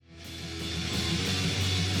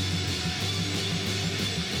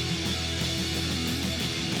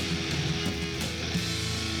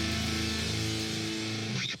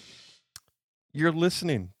You're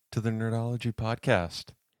listening to the Nerdology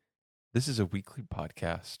Podcast. This is a weekly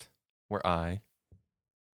podcast where I,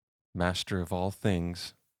 master of all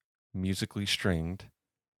things, musically stringed,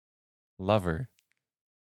 lover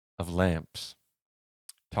of lamps,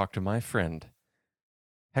 talk to my friend,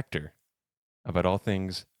 Hector, about all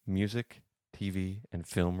things music, TV, and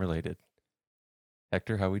film related.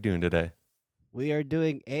 Hector, how we doing today? We are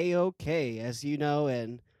doing A-OK, as you know,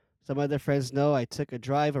 and some other friends know. I took a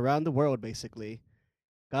drive around the world, basically.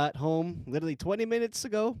 Got home literally 20 minutes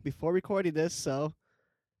ago before recording this, so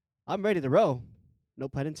I'm ready to roll. No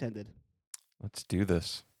pun intended. Let's do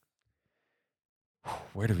this.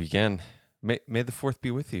 Where to begin? May the fourth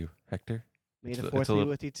be with you, Hector. May the It's fourth a be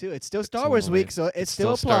little with you, too. It's still it's a Star Wars little week, late. so it It's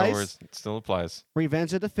still still Star applies. Wars. It still applies.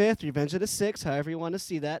 Revenge of the 5th, Revenge of the 6th, however you want to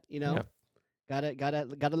see that, Yeah.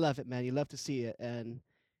 Gotta love it, man. You love to see it. And,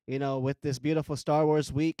 with this beautiful Star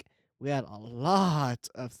Wars week, we had a lot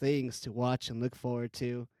of things to watch and look forward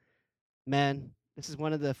to. Man, this is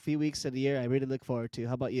one of the few weeks of the year I really look forward to.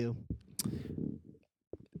 How about you?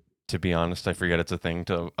 To be honest, I forget it's a thing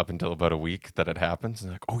till up until about a week that it happens.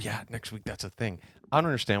 And like, oh yeah, next week that's a thing. I don't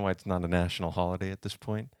understand why it's not a national holiday at this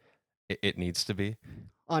point. It needs to be,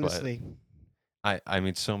 but Honestly, I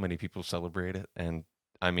mean, so many people celebrate it, and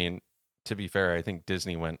I mean, to be fair, I think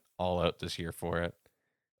Disney went all out this year for it.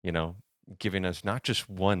 You know, giving us not just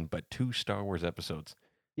one but two Star Wars episodes,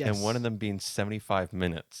 and one of yes, them being 75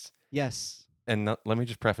 minutes. yes. And let me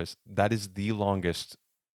just preface that is the longest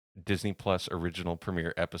Disney Plus original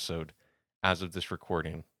premiere episode as of this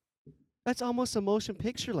recording. That's almost a motion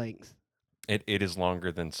picture length. It is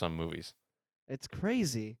longer than some movies. It's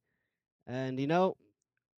crazy. And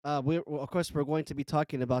of course we're going to be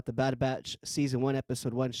talking about the Bad Batch season 1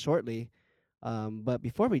 episode 1 shortly. But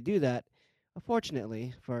before we do that,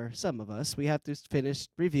 unfortunately for some of us, we have to finish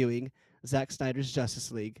reviewing Zack Snyder's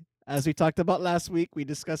Justice League. As we talked about last week, we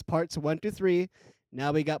discussed parts 1 through 3.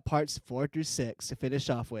 Now we got parts 4 through 6 to finish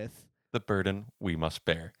off with. The burden we must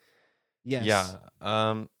bear. Yes.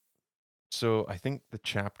 Yeah. So I think the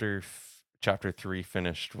chapter 3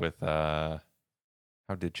 finished with how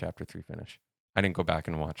did chapter 3 finish? I didn't go back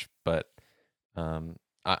and watch, but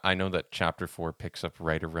I know that chapter 4 picks up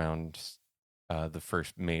right around the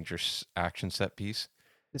first major action set piece,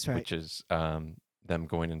 That's right. which is them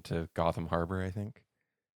going into Gotham Harbor, I think,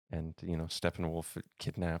 and Steppenwolf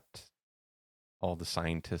kidnapped all the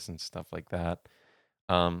scientists and stuff like that.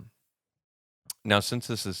 Um, Now, since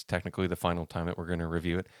this is technically the final time that we're going to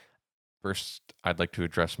review it, first I'd like to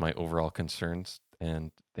address my overall concerns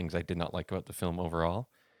and things I did not like about the film overall.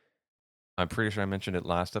 I'm pretty sure I mentioned it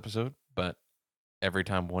last episode, but every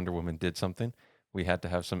time Wonder Woman did something, we had to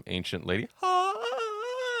have some ancient lady,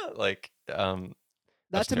 like, Not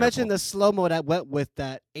that's to mention terrible. the slow mo that went with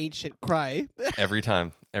that ancient cry. Every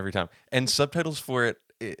time, and subtitles for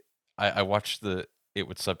I watched it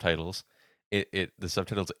with subtitles. The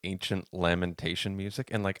subtitles ancient lamentation music,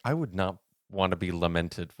 and like I would not want to be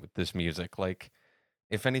lamented with this music. Like,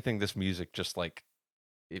 if anything, this music just like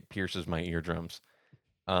it pierces my eardrums.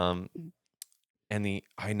 Um, and the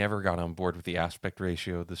I never got on board with the aspect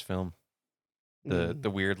ratio of this film. The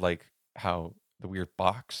Mm. weird like how the weird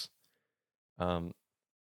box. Um,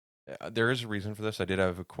 there is a reason for this. I did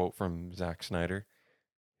have a quote from Zack Snyder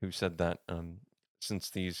who said that since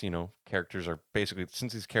these characters are basically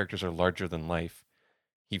since these characters are larger than life,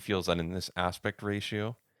 he feels that in this aspect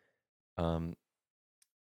ratio, um,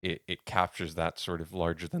 it captures that sort of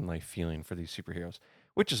larger than life feeling for these superheroes,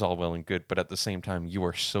 which is all well and good, but at the same time, you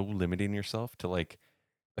are so limiting yourself to like,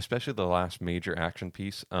 especially the last major action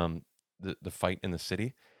piece, the fight in the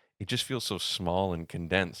city, it just feels so small and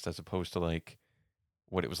condensed as opposed to like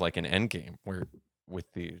what it was like in Endgame, where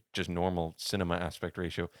with the just normal cinema aspect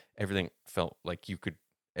ratio, everything felt like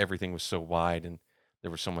everything was so wide and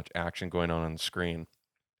there was so much action going on the screen.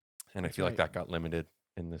 And I That's feel like right. that got limited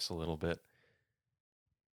in this a little bit.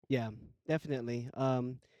 Yeah, definitely.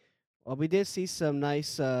 Well, we did see some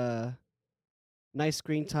nice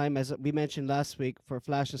screen time as we mentioned last week for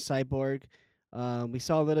Flash and Cyborg. We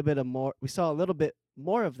saw a little bit of more. We saw a little bit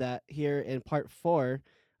more of that here in part 4.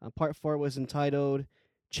 Part 4 was entitled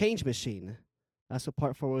 "Change Machine." That's what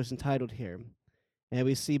part 4 was entitled here. And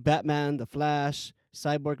we see Batman, the Flash,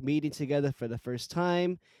 Cyborg meeting together for the first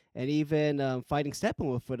time, and even fighting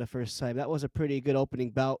Steppenwolf for the first time. That was a pretty good opening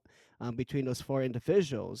bout between those 4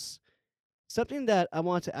 individuals. Something that I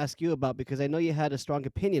want to ask you about because I know you had a strong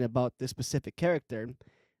opinion about this specific character,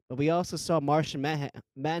 but we also saw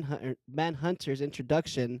Manhunter's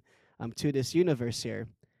introduction to this universe here.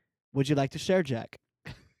 Would you like to share, Jack?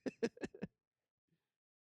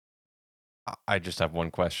 I just have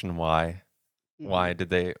one question: why? Hmm. Why did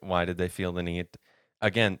they feel the need?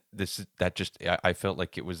 Again, that just I felt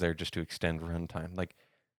like it was there just to extend runtime. Like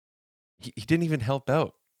he didn't even help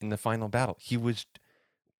out in the final battle. He was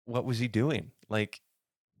what was he doing? Like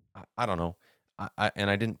I don't know. I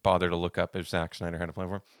didn't bother to look up if Zack Snyder had a plan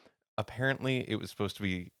for him. Apparently, it was supposed to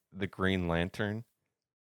be the Green Lantern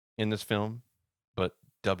in this film, but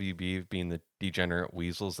WB, being the degenerate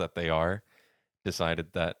weasels that they are,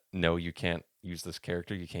 decided that no, you can't use this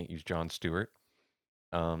character. You can't use John Stewart.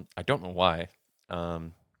 I don't know why.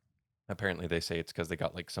 Um, Apparently, they say it's because they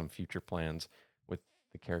got like some future plans with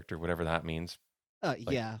the character, whatever that means.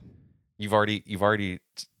 Like Yeah. you've already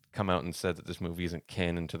come out and said that this movie isn't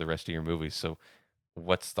canon to the rest of your movies, so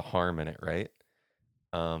what's the harm in it, right?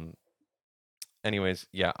 Um, Anyways,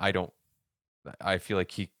 yeah, I don't. I feel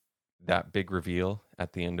like that big reveal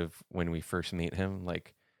at the end of when we first meet him,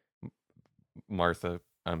 like Martha,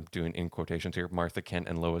 I'm doing in quotations here, Martha Kent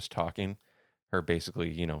and Lois talking, her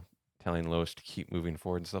basically, telling Lois to keep moving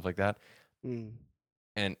forward and stuff like that. Mm.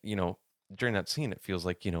 And, during that scene, it feels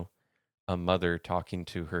like, a mother talking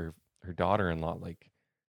to her daughter-in-law, like,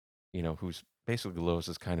 who's basically Lois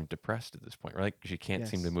is kind of depressed at this point, right? She can't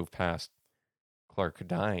seem to Yes. move past Clark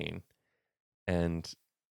dying. And,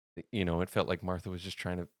 it felt like Martha was just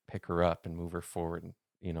trying to pick her up and move her forward,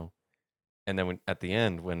 you know. And then at the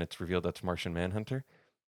end, when it's revealed that's Martian Manhunter,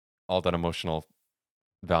 all that emotional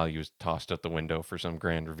value is tossed out the window for some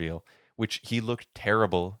grand reveal, which he looked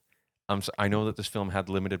terrible. I know that this film had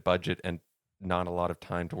limited budget and not a lot of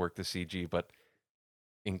time to work the CG, but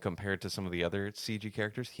in compared to some of the other CG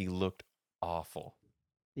characters, he looked awful.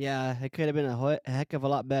 Yeah, it could have been a heck of a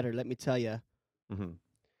lot better, let me tell you. Hmm.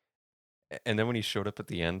 And then when he showed up at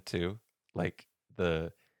the end too, like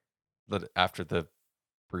the after the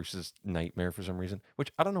Bruce's nightmare for some reason,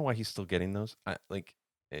 which I don't know why he's still getting those.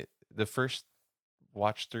 The first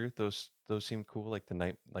watch through, those seemed cool, like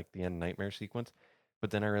the end nightmare sequence,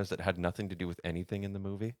 but then I realized it had nothing to do with anything in the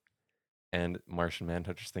movie. And Martian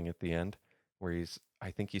Manhunter's thing at the end, where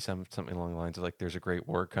I think he said something along the lines of like, "There's a great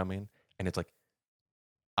war coming," and it's like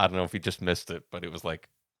I don't know if he just missed it, but it was like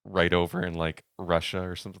right over in like Russia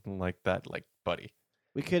or something like that. Like, buddy,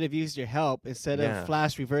 We could have used your help instead of yeah,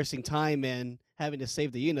 Flash reversing time and having to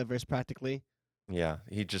save the universe practically. yeah.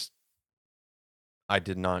 I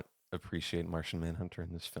did not appreciate Martian Manhunter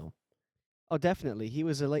in this film. Oh, definitely. He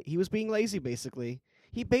was being lazy basically.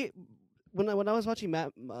 He ba- when I was watching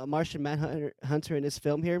Martian Manhunter Hunter in this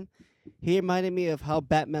film here, he reminded me of how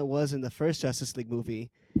Batman was in the first Justice League movie.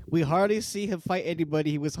 We hardly see him fight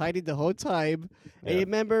anybody. He was hiding the whole time. And you Yeah,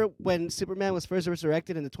 remember when Superman was first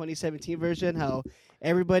resurrected in the 2017 version, how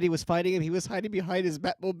everybody was fighting him? He was hiding behind his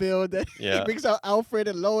Batmobile. And then he yeah, brings out Alfred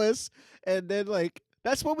and Lois, and then like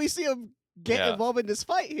that's when we see him get yeah. involved in this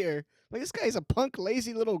fight here. Like this guy's a punk,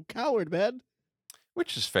 lazy little coward, man.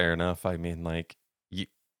 Which is fair enough. I mean, like, you,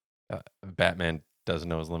 Batman does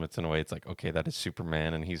know his limits in a way. It's like, okay, that is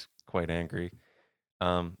Superman, and he's quite angry.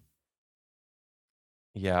 Um,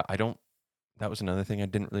 yeah, I don't. That was another thing I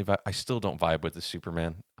didn't really. I still don't vibe with the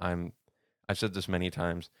Superman. I've said this many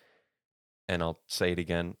times, and I'll say it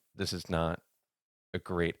again. This is not a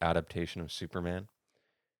great adaptation of Superman.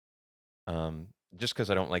 Just because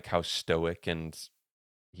I don't like how stoic and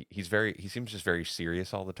he seems just very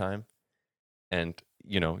serious all the time. And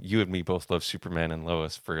you and me both love Superman and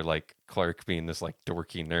Lois for like Clark being this like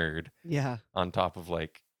dorky nerd Yeah. on top of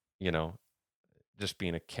like you know just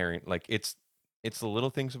being a caring, like it's the little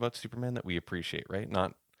things about Superman that we appreciate, right?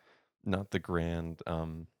 Not the grand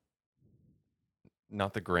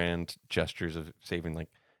not the grand gestures of saving, like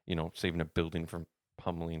saving a building from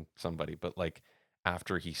pummeling somebody, but like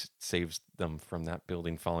after he saves them from that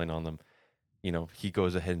building falling on them, he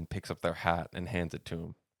goes ahead and picks up their hat and hands it to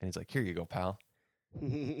him, and he's like, "Here you go, pal."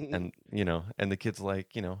 And and the kid's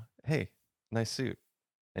like, "Hey, nice suit."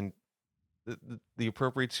 And the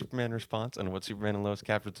appropriate Superman response, and what Superman and Lois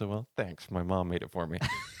captured so well, "Thanks, my mom made it for me."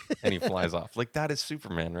 And he flies off. Like, that is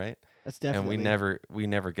Superman, right? That's And we definitely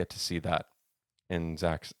never get to see that in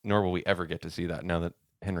Zach's, nor will we ever get to see that now that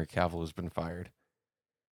Henry Cavill has been fired.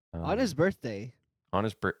 on Um, his birthday. on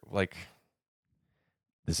his like,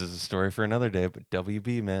 this is a story for another day, but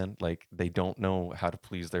WB, man, like, they don't know how to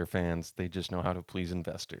please their fans. They just know how to please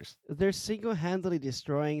investors. They're single-handedly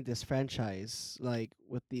destroying this franchise, like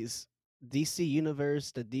with these DC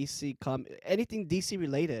universe, the anything DC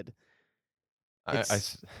related. I, I It's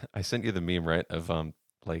s- I sent you the meme, right, of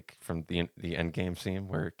like from the end game scene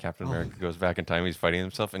where Captain oh America goes back in time, he's fighting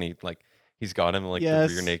himself, and he's got him like the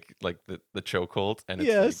rear yes, naked, like the chokehold, and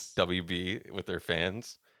it's like yes. WB with their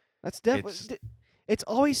fans. That's It's definitely. It's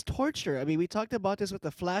always torture. I mean, we talked about this with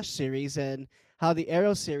the Flash series and how the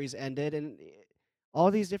Arrow series ended, and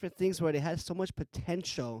all these different things where they had so much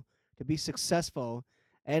potential to be successful.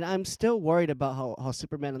 And I'm still worried about how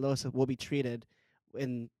Superman and Lois will be treated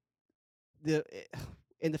in the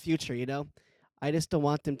in the future, you know? I just don't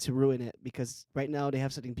want them to ruin it because right now they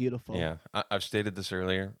have something beautiful. Yeah, I've stated this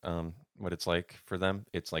earlier. What it's like for them,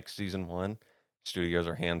 it's like season one, studios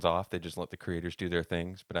are hands off. They just let the creators do their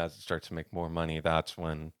things. But as it starts to make more money,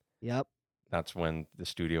 Yep. that's when the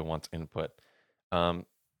studio wants input. Um,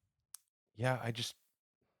 yeah, I just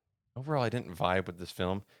overall I didn't vibe with this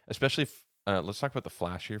film, especially. Let's talk about the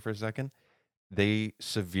Flash here for a second. They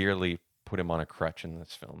severely put him on a crutch in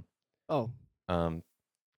this film. Oh, Um,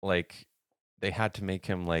 like they had to make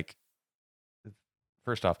him like.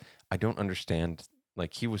 First off, I don't understand.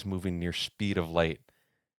 Like he was moving near speed of light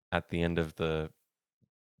at the end of the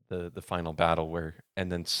final battle where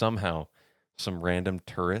and then somehow some random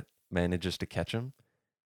turret manages to catch him.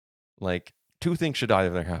 Like two things should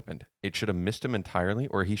either happened. It should have missed him entirely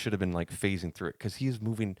or he should have been like phasing through it cuz he is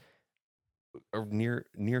moving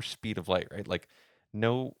near speed of light, right? Like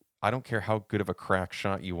no I don't care how good of a crack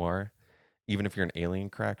shot you are, even if you're an alien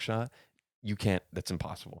crack shot, you can't that's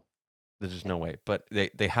impossible. There's just no way. But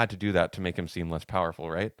they had to do that to make him seem less powerful,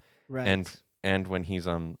 right? And right. and when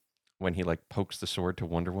he like pokes the sword to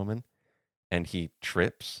Wonder Woman and he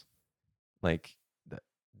trips, like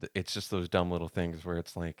it's just those dumb little things where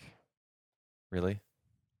it's like, really?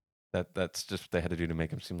 That's just what they had to do to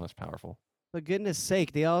make him seem less powerful. For goodness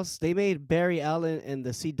sake, they made Barry Allen and the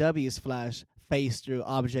CW's Flash face through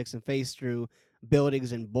objects and face through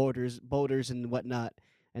buildings and boulders and whatnot,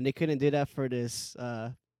 and they couldn't do that for this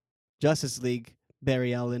Justice League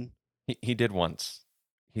Barry Allen. He did once.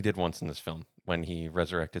 He did once in this film when he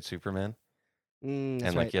resurrected Superman That's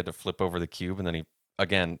and like right. he had to flip over the cube and then he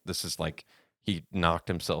again, this is like he knocked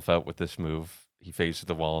himself out with this move. He phased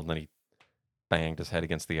through the wall and then he banged his head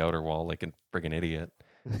against the outer wall like a friggin' idiot.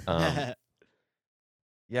 Um,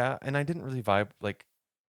 yeah, and I didn't really vibe like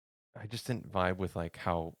I just didn't vibe with like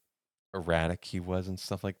how erratic he was and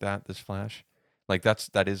stuff like that. This Flash, like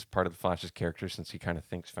that is part of the Flash's character since he kind of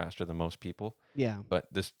thinks faster than most people. Yeah. But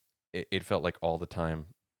it felt like all the time,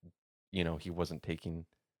 he wasn't taking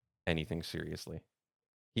anything seriously.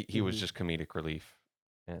 He was Mhm. just comedic relief,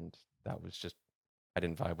 and that was just I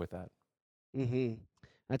didn't vibe with that. Mhm.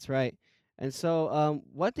 That's right. And so,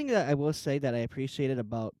 one thing that I will say that I appreciated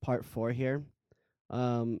about Part Four here,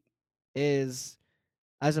 um, is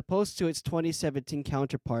as opposed to its 2017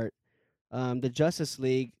 counterpart, the Justice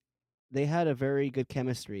League, they had a very good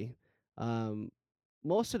chemistry. Um,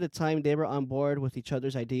 Most of the time, they were on board with each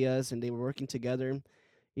other's ideas and they were working together.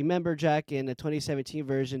 Remember, Jack, in the 2017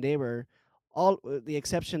 version, they were all, with the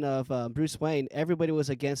exception of Bruce Wayne, everybody was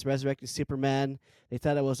against resurrecting Superman. They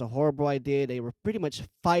thought it was a horrible idea. They were pretty much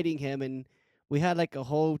fighting him, and we had like a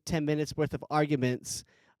whole 10 minutes worth of arguments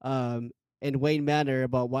um, in Wayne Manor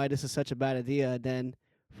about why this is such a bad idea. And then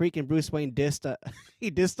freaking Bruce Wayne dissed, he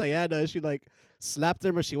dissed Diana. She like slapped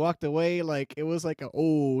him or she walked away. Like it was like a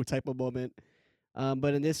oh type of moment.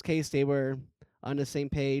 But in this case, they were on the same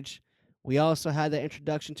page. We also had the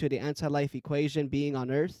introduction to the anti-life equation being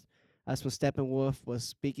on Earth. That's when Steppenwolf was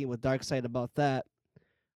speaking with Darkseid about that.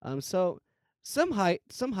 So some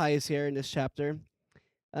highs here in this chapter.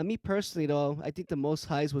 Me personally, though, I think the most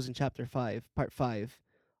highs was in chapter 5, part 5,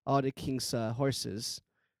 all the king's horses.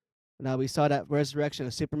 Now we saw that resurrection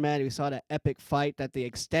of Superman. We saw that epic fight that they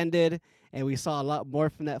extended, and we saw a lot more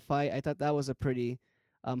from that fight. I thought that was a pretty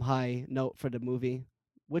high note for the movie.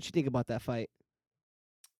 What you think about that fight?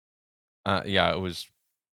 Yeah, it was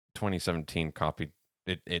 2017 copied.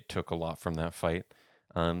 It took a lot from that fight.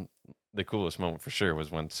 Um, the coolest moment for sure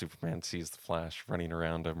was when Superman sees the Flash running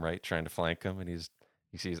around him, right, trying to flank him, and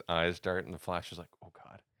he sees eyes dart, and the Flash is like, "Oh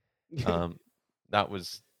God." Um, that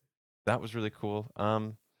was really cool.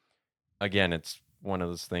 Again, it's one of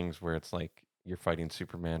those things where it's like you're fighting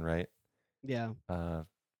Superman, right? Yeah, Uh,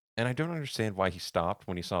 and I don't understand why he stopped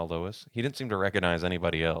when he saw Lois. He didn't seem to recognize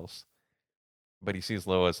anybody else, but he sees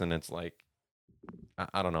Lois, and it's like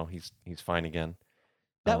I don't know. He's fine again.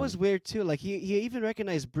 that was Um, weird too. Like he even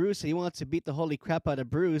recognized Bruce, and he wants to beat the holy crap out of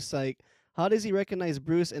Bruce. Like, how does he recognize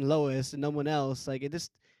Bruce and Lois and no one else? Like, it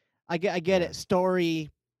just, I get yeah, it,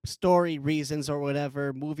 story reasons or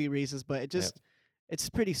whatever, movie reasons, but yeah. it's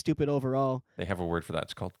pretty stupid overall. They have a word for that.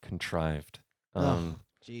 It's called contrived. Oh,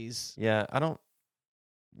 jeez. Yeah, I don't.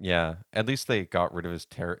 Yeah, at least they got rid of his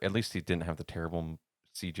At least he didn't have the terrible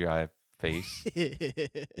CGI face,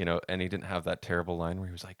 and he didn't have that terrible line where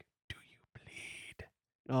he was like, "Do you bleed?"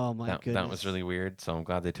 Oh my That was goodness. really weird. So I'm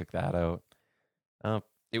glad they took that out. Uh,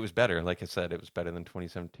 it was better, like I said, it was better than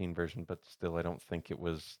 2017 version, but still, I don't think it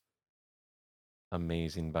was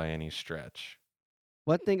amazing by any stretch.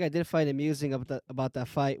 One thing I did find amusing about that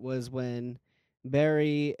fight was when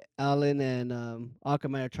Barry Allen and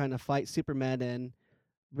Aquaman are trying to fight Superman, and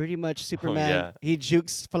pretty much Oh Superman yeah, he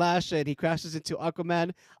jukes Flash and he crashes into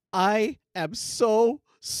Aquaman. I am so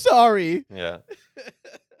sorry. yeah,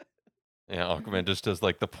 yeah. Aquaman just does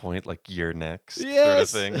like the point, like you're next sort of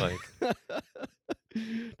Yes. thing. Like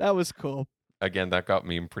That was cool. again, that got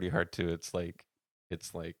me pretty hard too. It's like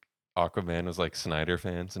Aquaman was like Snyder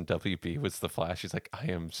fans, and WB was the Flash. He's like, I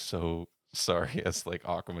am so sorry, as like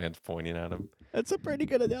Aquaman's pointing at him. That's a pretty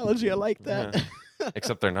good analogy. I like that. Yeah,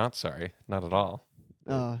 except they're not sorry, not at all.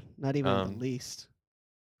 But Oh, not even in the um, least.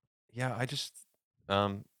 yeah, I just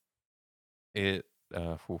um, it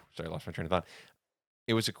sorry, I lost my train of thought.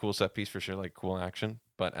 It was a cool set piece for sure, like cool action.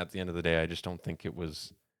 But at the end of the day, I just don't think it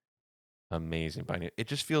was amazing by any. It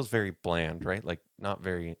just feels very bland, right? Like not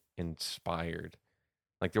very inspired.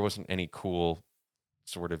 Like there wasn't any cool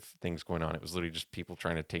sort of things going on. It was literally just people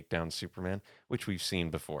trying to take down Superman, which we've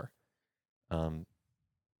seen before. Um,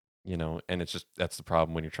 and it's just that's the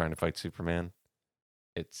problem when you're trying to fight Superman.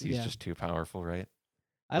 He's Yeah. just too powerful, right?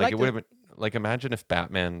 I Like like it would the have been like imagine if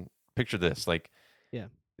Batman picture this, like yeah.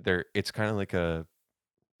 there it's kind of like a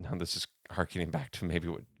now this is harkening back to maybe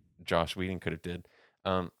what Josh Whedon could have did.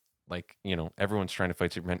 Um, like, everyone's trying to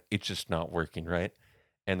fight Superman, it's just not working, right?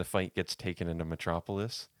 And the fight gets taken into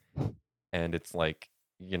Metropolis, and it's like,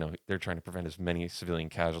 they're trying to prevent as many civilian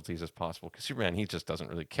casualties as possible because Superman, he just doesn't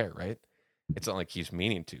really care, right? It's not like he's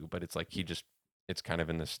meaning to, but it's like it's kind of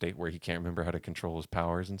in this state where he can't remember how to control his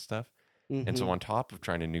powers and stuff. And so Mhm. on top of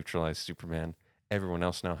trying to neutralize Superman, everyone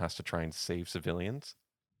else now has to try and save civilians.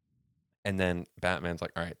 And then Batman's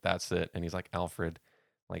like, all right, that's it. And he's like, Alfred,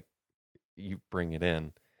 like, you bring it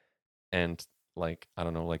in. And like, I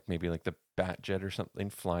don't know, like maybe like the Bat Jet or something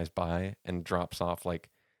flies by and drops off like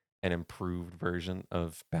an improved version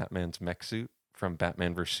of Batman's mech suit from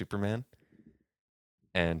Batman vs. Superman.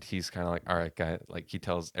 And he's kind of like, all right, guy, like he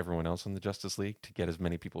tells everyone else in the Justice League to get as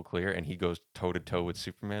many people clear. And he goes toe to toe with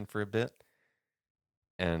Superman for a bit.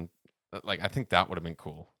 And like, I think that would have been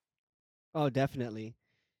cool. Oh, definitely.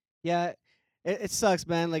 Yeah, it sucks,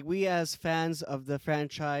 man. Like we as fans of the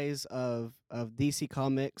franchise of DC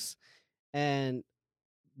Comics and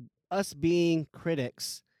us being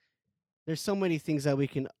critics, there's so many things that we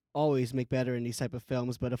can always make better in these type of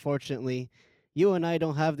films, but unfortunately, you and I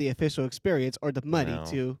don't have the official experience or the money No,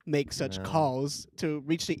 to make such no, calls to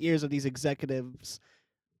reach the ears of these executives.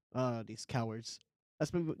 These cowards.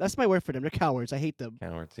 That's my word for them. They're cowards. I hate them.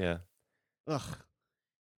 cowards, yeah. Ugh.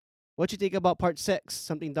 What you think about part 6?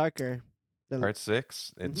 Something darker. The Part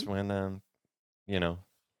six, hmm it's when, you know,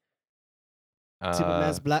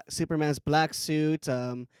 Superman's uh, black suit.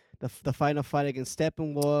 The final fight against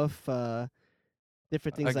Steppenwolf.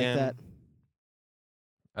 Different things like that.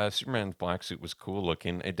 again, Superman's black suit was cool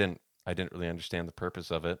looking. I didn't really understand the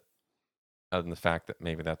purpose of it, other than the fact that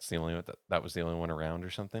maybe that's the only that was the only one around or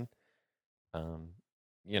something. Um,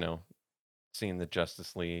 you know, seeing the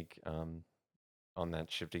Justice League on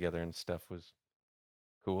that ship together and stuff was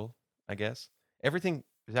cool. I guess everything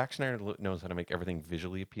Zack Snyder knows how to make everything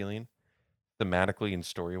visually appealing. Thematically and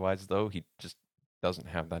story wise, though, he just doesn't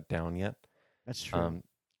have that down yet. That's true. Um,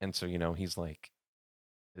 and so he's like,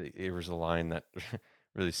 it was a line that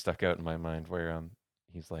really stuck out in my mind where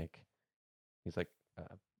he's like he's like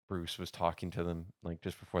uh, Bruce was talking to them like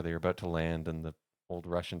just before they were about to land in the old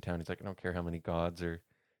Russian town. He's like, I don't care how many gods or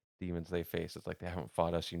demons they face. It's like they haven't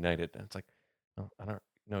fought us united. And it's like, oh, I don't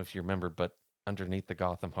know if you remember, but underneath the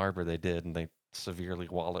Gotham Harbor they did, and they severely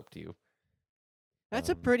walloped you. That's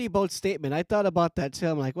a Um, pretty bold statement. I thought about that too.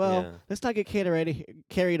 I'm like, well, yeah, let's not get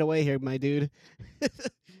carried away here, my dude.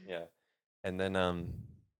 yeah. And then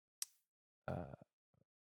uh,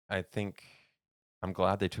 I think I'm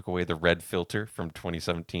glad they took away the red filter from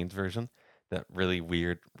 2017's version. That really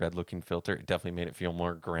weird red looking filter. It definitely made it feel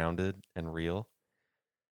more grounded and real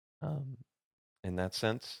um, in that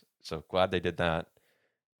sense. So glad they did that.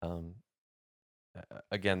 Um,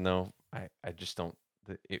 Again, though, I just don't.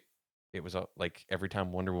 It was like every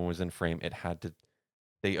time Wonder Woman was in frame, it had to.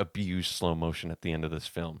 They abused slow motion at the end of this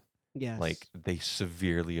film. Like Yes. they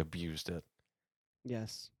severely abused it.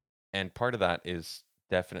 Yes. And part of that is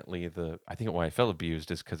definitely I think why I felt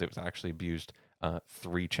abused is because it was actually abused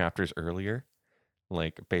 3 chapters earlier,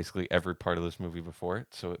 like basically every part of this movie before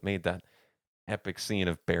it. So it made that epic scene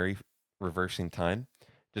of Barry reversing time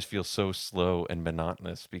just feel so slow and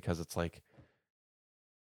monotonous because it's like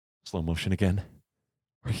slow motion again.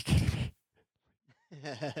 Are you kidding me?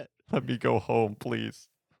 Let me go home, please.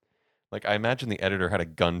 Like I imagine the editor had a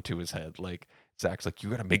gun to his head. Like Zach's like, you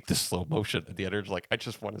gotta make this slow motion. And the editor's like, I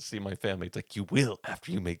just want to see my family. It's like, you will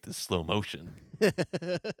after you make this slow motion.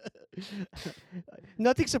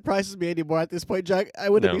 Nothing surprises me anymore at this point, Jack. I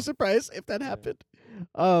wouldn't be No. surprised if that Yeah. happened.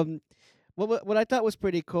 Um, what I thought was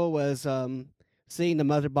pretty cool was seeing the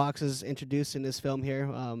mother boxes introduced in this film here.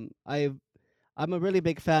 I'm a really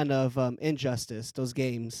big fan of Injustice, those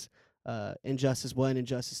games, Injustice One,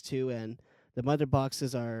 Injustice Two, and the mother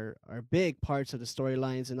boxes are big parts of the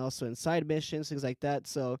storylines and also in side missions, things like that.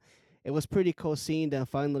 So it was pretty cool seeing them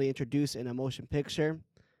finally introduced in a motion picture.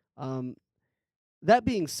 Um, that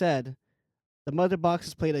being said, the mother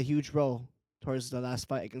boxes played a huge role towards the last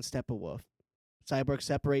fight against Steppenwolf. Cyborg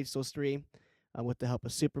separates those three with the help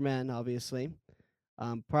of Superman, obviously.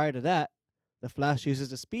 Prior to that, the Flash uses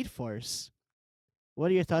the Speed Force.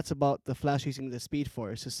 What are your thoughts about the Flash using the Speed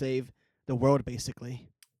Force to save the world, basically?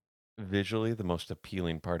 Visually, the most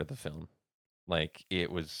appealing part of the film. Like,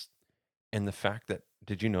 it was, and the fact that,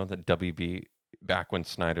 did you know that WB, back when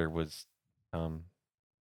Snyder was um,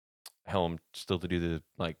 helmed still to do the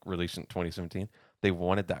like release in 2017, they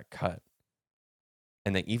wanted that cut.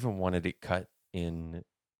 And they even wanted it cut in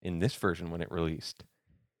this version when it released.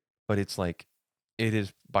 But it's like, it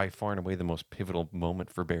is by far and away the most pivotal moment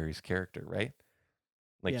for Barry's character, right?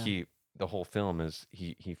 Like, Yeah. the whole film is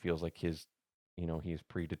he feels like his, he's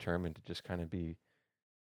predetermined to just kind of be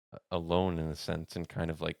alone in a sense, and kind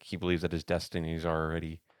of like he believes that his destiny is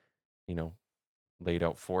already, you know, laid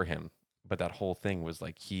out for him. But that whole thing was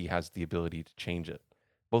like he has the ability to change it,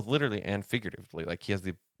 both literally and figuratively. Like, he has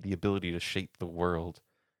the ability to shape the world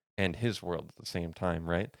and his world at the same time,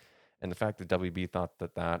 right? And the fact that WB thought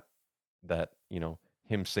that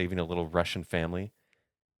him saving a little Russian family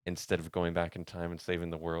instead of going back in time and saving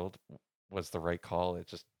the world was the right call. It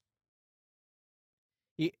just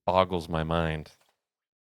Ye- boggles my mind.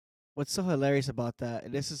 What's so hilarious about that,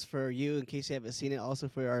 and this is for you in case you haven't seen it, also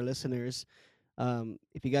for our listeners.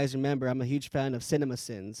 If you guys remember, I'm a huge fan of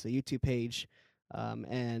CinemaSins, a YouTube page,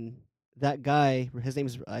 and that guy, his name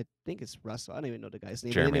is, I think it's Russell. I don't even know the guy's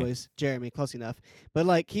name, but Jeremy. anyways, Jeremy, close enough. But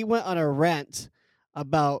like, he went on a rant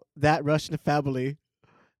about that Russian family,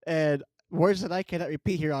 and words that I cannot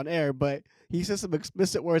repeat here on air, but he said some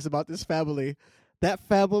explicit words about this family. That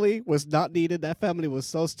family was not needed. That family was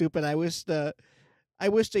so stupid. I wish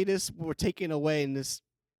they just were taken away and just,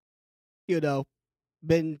 you know,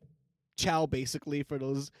 been chow basically for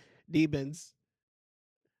those demons.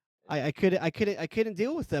 I couldn't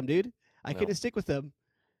deal with them, dude. I No. couldn't stick with them.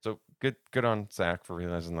 So good on Zach for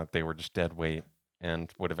realizing that they were just dead weight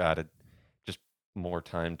and would have added just more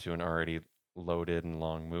time to an already loaded and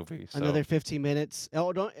long movie. So Another 15 minutes.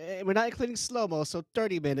 Oh, don't we're not including slow mo, so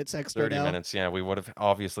 30 minutes extra 30 now. minutes, yeah, we would have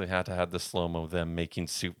obviously had to have the slow-mo of them making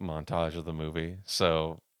soup montage of the movie.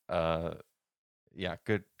 So uh yeah,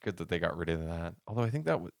 good that they got rid of that. Although I think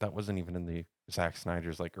that wasn't even in the Zack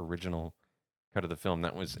Snyder's like original cut of the film.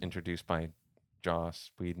 That was introduced by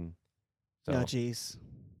Joss Whedon. Oh, So jeez.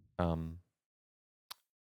 um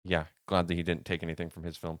yeah, glad that he didn't take anything from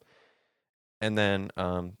his film. And then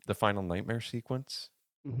the final nightmare sequence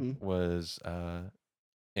Mm-hmm. was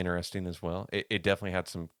interesting as well. It definitely had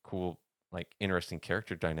some cool, like, interesting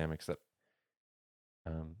character dynamics that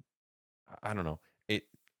um I don't know.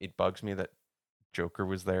 It bugs me that Joker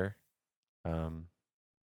was there. Um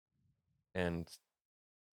and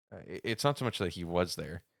it's not so much that he was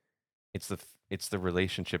there. It's the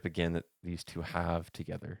relationship again that these two have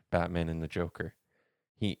together, Batman and the Joker.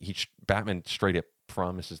 Batman straight up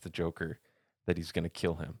promises the Joker that he's going to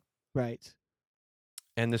kill him. Right.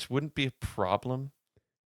 And this wouldn't be a problem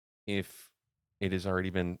if it has already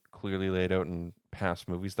been clearly laid out in past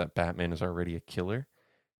movies that Batman is already a killer.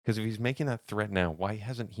 Because if he's making that threat now, why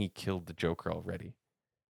hasn't he killed the Joker already?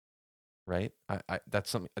 Right? That's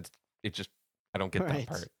something. It just I don't get that Right.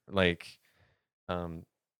 part. Like, um,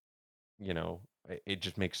 it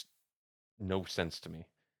just makes no sense to me.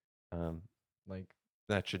 Um, like,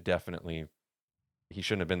 that should definitely he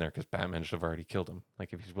shouldn't have been there because Batman should have already killed him.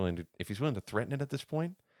 Like, if he's willing to threaten it at this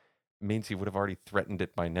point, it means he would have already threatened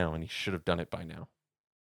it by now, and he should have done it by now.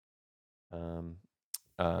 Um,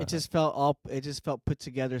 It uh, just felt all. It just felt put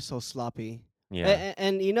together so sloppy. yeah,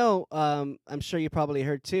 And I'm sure you probably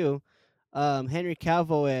heard too. Henry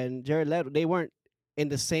Cavill and Jared Leto, they weren't in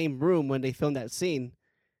the same room when they filmed that scene.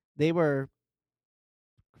 They were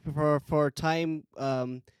for time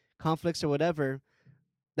conflicts or whatever.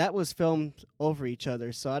 That was filmed over each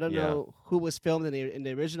other. So I don't yeah. know who was filmed in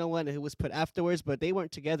the original one and who was put afterwards, but they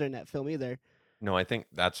weren't together in that film either. No, I think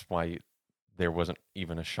that's why there wasn't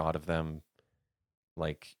even a shot of them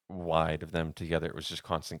like wide of them together. It was just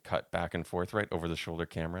constant cut back and forth, right over the shoulder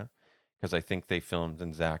camera, because I think they filmed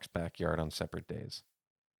in Zach's backyard on separate days.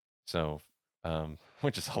 So,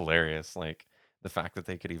 which is hilarious. Like the fact that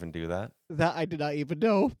they could even do that. That I did not even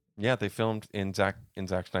know. Yeah, they filmed in Zack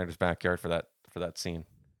Snyder's backyard for that scene.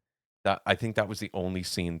 That I think that was the only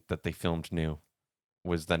scene that they filmed new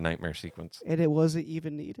was the nightmare sequence. And it wasn't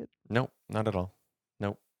even needed. Nope, not at all.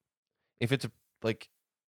 Nope. If it's a like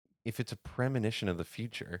if it's a premonition of the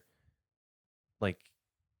future, like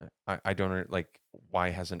I don't like why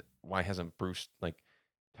hasn't Bruce like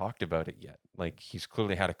talked about it yet? Like he's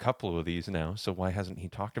clearly had a couple of these now, so why hasn't he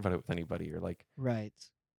talked about it with anybody or like Right.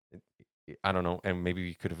 I don't know, and maybe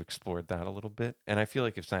we could have explored that a little bit. And I feel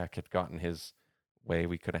like if Zach had gotten his way,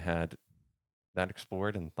 we could have had that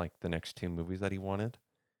explored in like the next two movies that he wanted.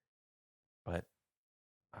 But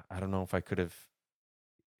I don't know if I could have.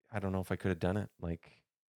 I don't know if I could have done it. Like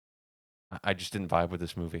I just didn't vibe with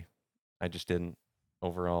this movie. I just didn't.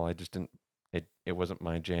 Overall, I just didn't. It wasn't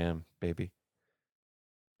my jam, baby.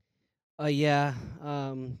 Yeah.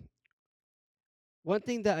 One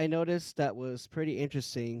thing that I noticed that was pretty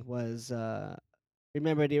interesting was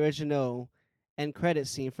remember the original end credit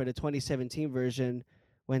scene for the 2017 version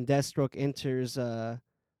when Deathstroke enters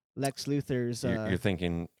Lex Luthor's You're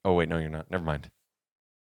thinking. Oh wait, no, you're not. Never mind.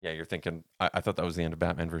 Yeah, you're thinking. I thought that was the end of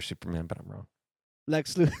Batman vs Superman, but I'm wrong.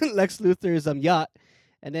 Lex Luthor's yacht,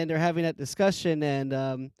 and then they're having that discussion. And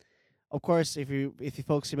of course, if you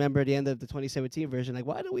folks remember the end of the 2017 version, like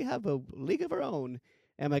why don't we have a League of our own?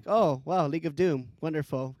 And I'm like, oh wow, League of Doom,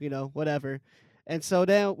 wonderful, whatever. And so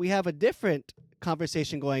then we have a different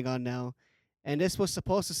conversation going on now, and this was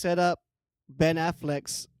supposed to set up Ben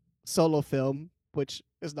Affleck's solo film, which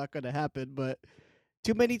is not going to happen. But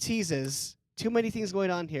too many teases, too many things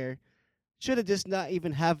going on here. Should have just not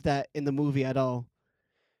even have that in the movie at all.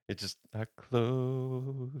 It just I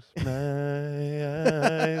close my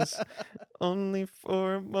eyes only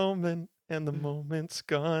for a moment, and the moment's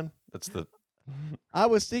gone. That's the I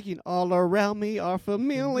was thinking all around me are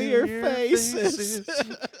familiar faces.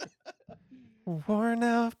 worn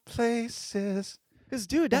out places. Because,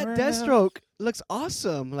 dude, that Worn out. Deathstroke looks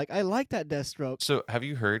awesome. Like, I like that Deathstroke. So, have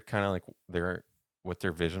you heard kind of like what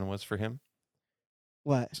their vision was for him?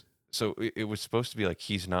 What? So it was supposed to be like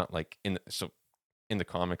he's not like in the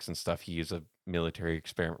comics and stuff. He is a military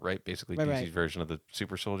experiment, right? Basically, Right, DC's right. version of the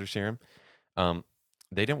super soldier serum. Um,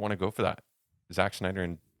 they didn't want to go for that. Zack Snyder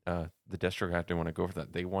and the Deathstroke guy didn't want to go for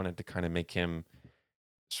that. They wanted to kind of make him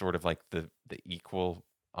sort of like the equal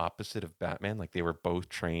opposite of Batman. Like they were both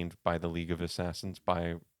trained by the League of Assassins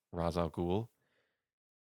by Ra's al Ghul,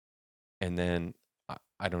 and then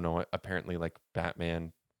I don't know. Apparently, like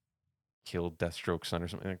Batman killed Deathstroke's son or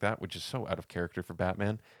something like that, which is so out of character for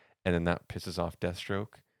Batman. And then that pisses off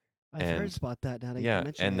Deathstroke. I've heard And about that now that you yeah,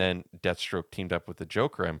 mention and it. then Deathstroke teamed up with the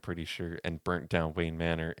Joker, I'm pretty sure, and burnt down Wayne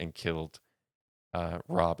Manor and killed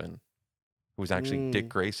Robin, who was actually Dick Mm.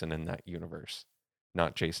 Grayson in that universe,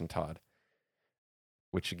 not Jason Todd.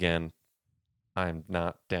 Which again, I'm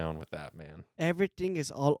not down with that, man. Everything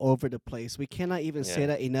is all over the place. We cannot even say Yeah.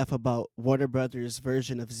 that enough about Warner Brothers'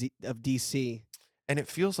 version of DC. And it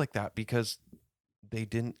feels like that because they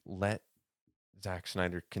didn't let Zack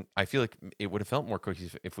Snyder I feel like it would have felt more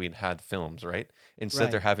cohesive if we had had films, right? Instead,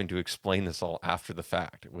 they're Right. having to explain this all after the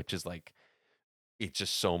fact, which is like it's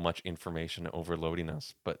just so much information overloading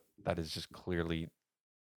us. But that is just clearly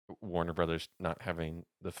Warner Brothers not having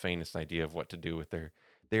the faintest idea of what to do with their.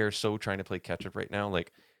 They are so trying to play catch up right now.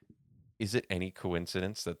 Like, is it any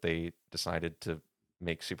coincidence that they decided to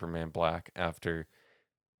make Superman black after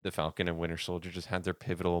the Falcon and Winter Soldier just had their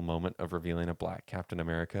pivotal moment of revealing a black Captain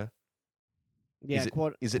America? Yeah, Is it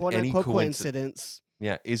quote any unquote coincidence? coincidence.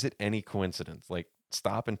 Yeah, is it any coincidence? Like,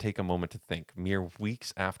 stop and take a moment to think. Mere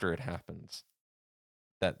weeks after it happens,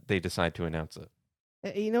 that they decide to announce it.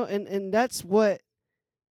 And that's what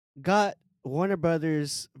got Warner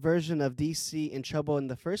Brothers' version of DC in trouble in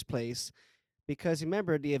the first place. Because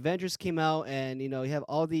remember, the Avengers came out, and you have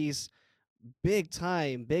all these big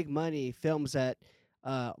time, big money films that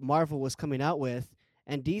Marvel was coming out with,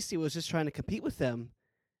 and DC was just trying to compete with them.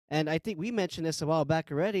 And I think we mentioned this a while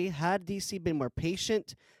back already. Had DC been more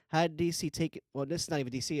patient, had DC taken, well, this is not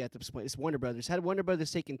even DC at this point, it's Warner Brothers. Had Warner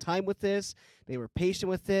Brothers taken time with this, they were patient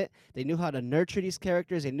with it, they knew how to nurture these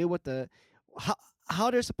characters, they knew how,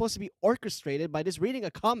 how they're supposed to be orchestrated by just reading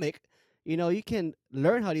a comic. You can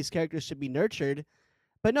learn how these characters should be nurtured.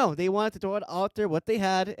 But no, they wanted to throw it out there what they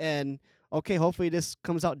had, and okay, hopefully this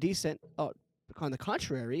comes out decent. Oh, on the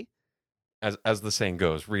contrary, As the saying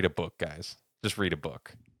goes, read a book, guys. Just read a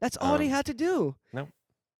book. that's all they had to do. No,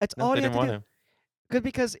 That's no, all they they had didn't to want do. to. Good,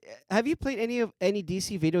 because have you played any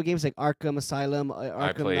DC video games like Arkham Asylum, I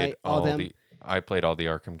Arkham played Knight, all them? I played all the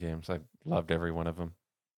Arkham games. Loved every one of them.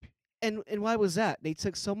 And why was that? They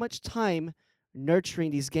took so much time nurturing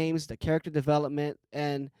these games, the character development,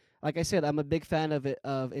 and like I said, I'm a big fan of it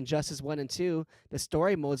of Injustice 1 and 2. The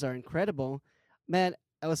story modes are incredible. Man,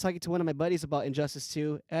 I was talking to one of my buddies about Injustice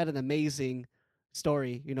 2. It had an amazing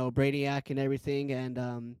story, Brainiac and everything,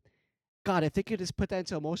 and God, if they could just put that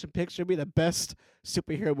into a motion picture, it'd be the best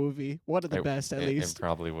superhero movie. One of the It, best, at it least.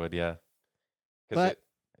 probably would, yeah. Because But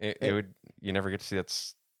it it, would, you never get to see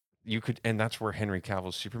that's, you could, and that's where Henry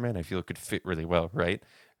Cavill's Superman, I feel, could fit really well, right?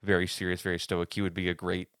 Very serious, very stoic. He would be a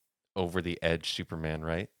great over the edge Superman,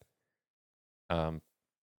 right? Um,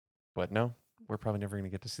 but no, we're probably never going to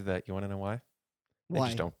get to see that. You want to know why? They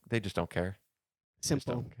just why? don't. They just don't care. They just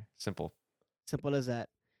Simple. don't care. Simple. Simple as that.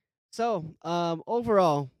 So,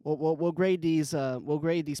 overall, we'll grade these. We'll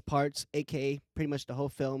grade these parts, aka pretty much the whole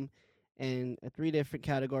film, in three different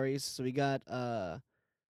categories. So we got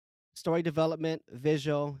story development,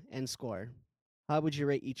 visual, and score. How would you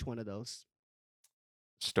rate each one of those?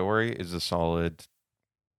 Story is a solid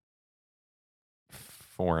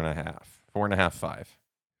 4.5, 4.5, 5,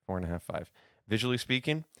 4.5, 5. Visually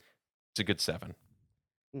speaking, it's a good 7.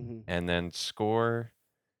 Mm-hmm. And then score,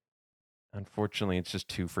 unfortunately, it's just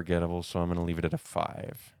too forgettable, so I'm going to leave it at a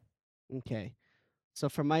 5. Okay. So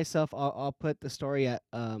for myself, I'll put the story at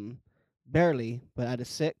barely, but at a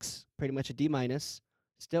 6, pretty much a D minus.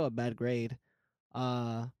 Still a bad grade.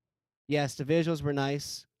 Uh, yes, the visuals were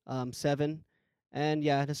nice. 7, and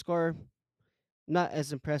yeah, the score not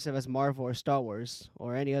as impressive as Marvel or Star Wars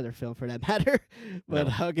or any other film for that matter. No.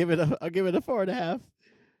 But I'll give it a 4.5.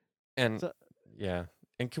 And So yeah.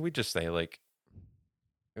 And can we just say, like,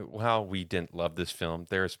 while we didn't love this film,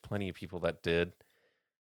 there's plenty of people that did.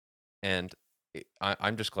 And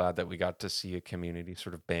I'm just glad that we got to see a community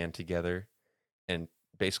sort of band together and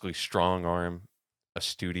basically strong arm a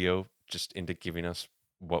studio just into giving us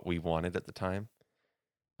what we wanted at the time.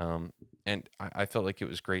 And I felt like it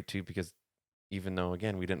was great too because even though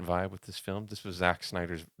again we didn't vibe with this film, this was Zack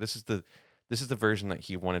Snyder's. This is the version that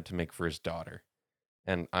he wanted to make for his daughter,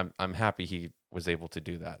 and I'm happy he was able to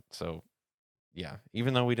do that. So yeah,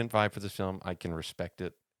 even though we didn't vibe for this film, I can respect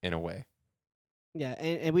it in a way. yeah,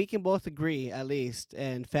 and we can both agree at least,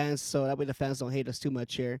 and fans, so that way the fans don't hate us too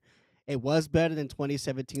much here. It was better than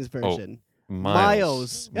 2017's Oh, version.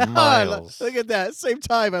 miles, Miles. Look miles. at that. Same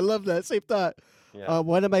time. I love that. Same thought. Yeah,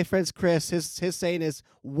 One of my friends, Chris, his saying is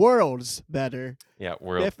worlds better. yeah.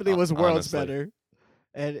 World, Definitely was worlds honestly, better.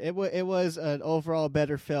 And it was an overall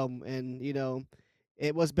better film, and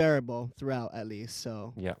it was bearable throughout at least.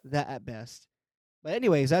 So yeah. that at best. But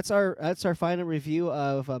anyways, that's our final review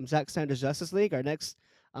of Zack Snyder's Justice League. Our next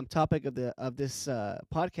topic of this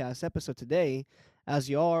podcast episode today, as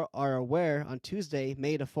you all are aware, on Tuesday,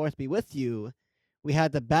 May the 4th be with you. We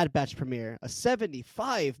had the Bad Batch premiere, a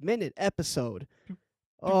 75-minute episode.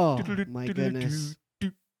 Oh my goodness,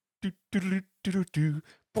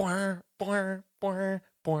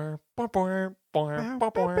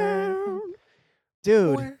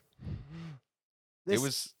 dude! It This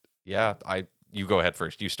was, yeah. You go ahead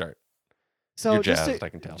first. You start. You're So jazzed. I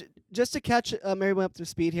can tell. just to catch everyone up to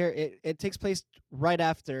speed here, it takes place right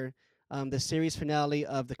after the series finale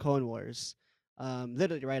of the Clone Wars,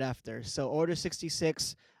 literally right after. So Order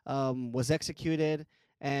 66 was executed,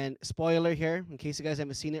 and spoiler here, in case you guys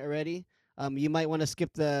haven't seen it already, you might want to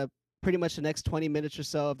skip the pretty much the next 20 minutes or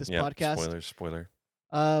so of this Yep. podcast. Spoiler.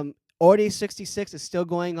 Order 66 is still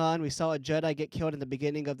going on. We saw a Jedi get killed in the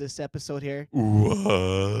beginning of this episode here.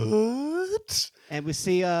 What? And we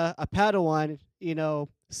see a Padawan,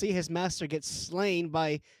 see his master get slain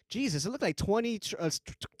by Jesus. It looked like 20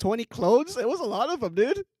 clones. It was a lot of them,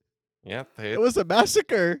 dude. Yeah. It was a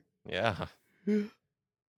massacre. Yeah.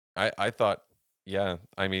 I thought. Yeah.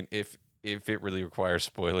 I mean, if it really requires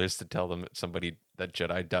spoilers to tell them that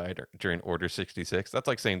Jedi died during Order 66, that's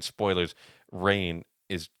like saying spoilers. Rain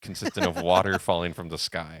is consistent of water falling from the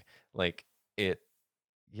sky. Like it.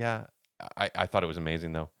 Yeah. I thought it was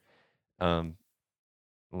amazing though. Um.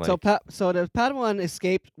 So Like so the Padawan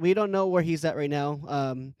escaped. We don't know where he's at right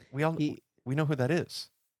now. we all He we know who that is.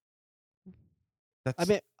 I That's.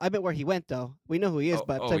 meant I meant where he went though. We know who he is, Oh.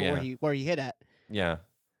 but I'm Oh talking about yeah. where he hit at. Yeah.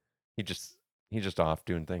 He just he's just off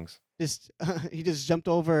doing things. Just he just jumped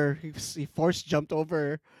over. He force jumped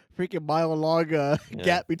over freaking mile long Yeah.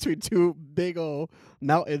 gap between two big old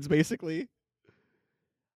mountains, basically.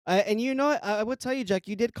 And you know what? I would tell you, Jack,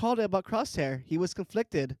 you did call it about Crosshair. He was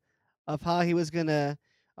conflicted of how he was gonna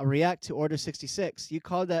react to Order 66. You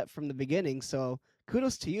called that from the beginning, so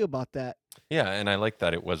kudos to you about that. Yeah, and I like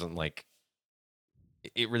that it wasn't like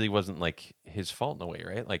it really wasn't like his fault in a way,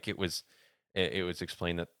 right? Like it was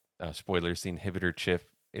explained that spoilers, the inhibitor chip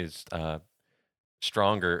is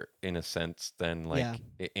stronger in a sense than Yeah.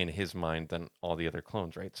 like in his mind than all the other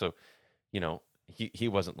clones, right? So you know he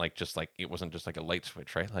wasn't like just like it wasn't just like a light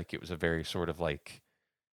switch, right? Like it was a very sort of like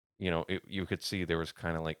you could see there was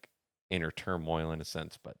kind of like inner turmoil in a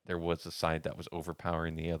sense, but there was a side that was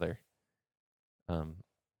overpowering the other. Um,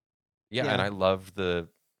 yeah, and Yeah. I love the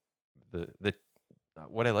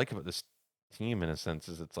what I like about this team in a sense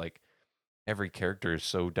is it's like every character is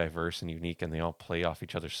so diverse and unique, and they all play off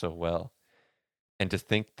each other so well. And to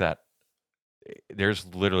think that there's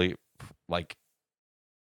literally like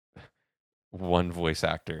one voice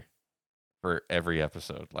actor for every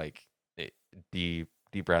episode, like it, D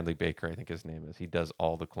Bradley Baker, I think his name is. He does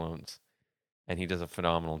all the clones, and he does a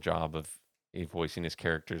phenomenal job of voicing his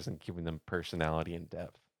characters and giving them personality and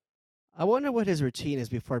depth. I wonder what his routine is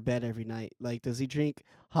before bed every night. Like, does he drink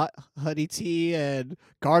hot honey tea and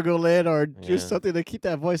gargle it, or do Yeah, something to keep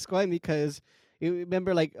that voice going? Because you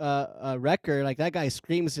remember, like, Wrecker, like that guy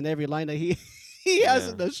screams in every line that he he has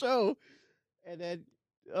yeah, in the show, and then,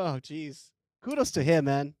 oh, geez, kudos to and him,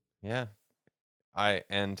 man. yeah. I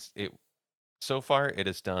and it so far it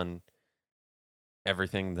has done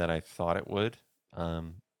everything that I thought it would.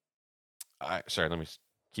 Um, I sorry, let me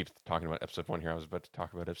keep talking about episode 1 here. I was about to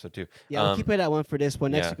talk about episode 2. Yeah, we'll keep it at one for this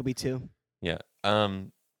one. Next Yeah, week will be two. yeah.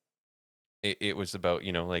 It was about,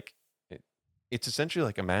 like it's essentially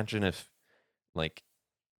like imagine if like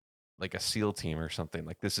like a SEAL team or something.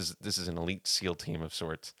 Like this is an elite SEAL team of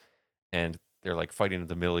sorts, and they're like fighting in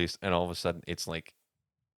the Middle East, and all of a sudden it's like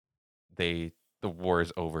they the war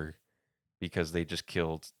is over because they just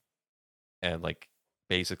killed and like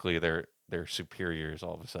basically they're superiors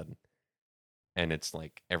all of a sudden, and it's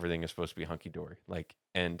like everything is supposed to be hunky dory, like,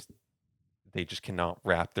 and they just cannot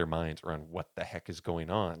wrap their minds around what the heck is going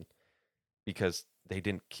on because they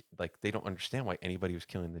didn't like they don't understand why anybody was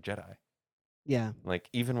killing the Jedi. Yeah, Like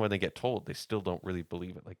even when they get told, they still don't really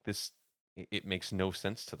believe it. Like this, it makes no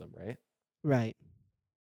sense to them, right? right.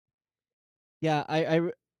 Yeah,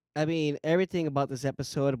 I mean, everything about this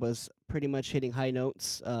episode was pretty much hitting high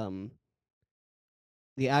notes.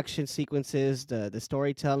 The action sequences, the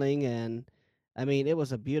storytelling, and I mean, it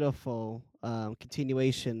was a beautiful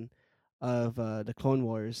continuation of the Clone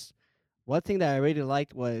Wars. One thing that I really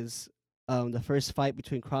liked was the first fight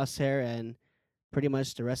between Crosshair and pretty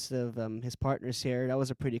much the rest of his partners here. That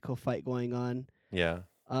was a pretty cool fight going on. Yeah,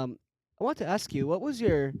 Um, I want to ask you, what's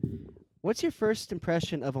your first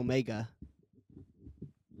impression of Omega?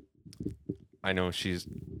 I know she's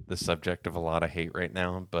the subject of a lot of hate right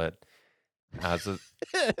now, but as a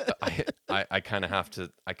I kind of have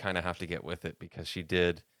to get with it because she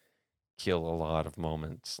did kill a lot of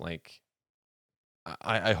moments. Like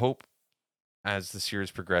I hope as the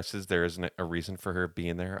series progresses, there isn't a reason for her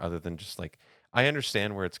being there other than just like I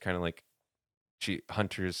understand where it's kind of like she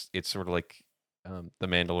hunters. It's sort of like the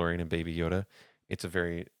Mandalorian and Baby Yoda. It's a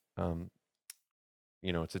very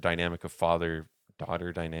it's a dynamic of father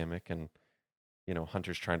daughter dynamic, and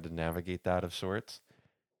hunters trying to navigate that of sorts.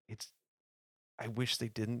 It's I wish they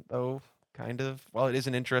didn't though. Kind of. While it is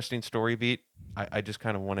an interesting story beat, I just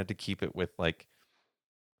kind of wanted to keep it with like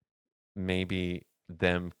maybe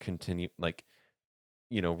them continue like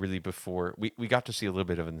really before we got to see a little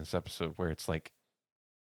bit of in this episode where it's like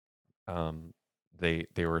um they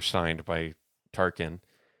were assigned by Tarkin to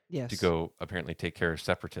Yes. go apparently take care of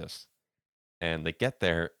separatists, and they get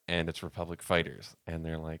there and it's Republic fighters, and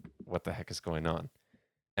they're like, what the heck is going on?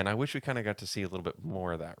 And I wish we kind of got to see a little bit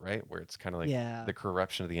more of that, right? Where it's kind of like Yeah. the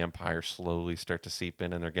corruption of the Empire slowly start to seep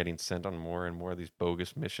in, and they're getting sent on more and more of these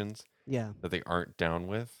bogus missions Yeah. that they aren't down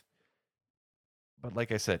with. But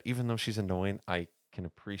like I said, even though she's annoying, I can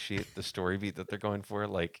appreciate the story beat that they're going for.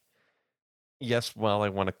 Like, yes, while I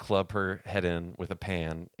want to club her head in with a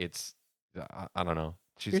pan, it's I don't know.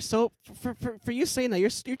 You're She's so for you saying that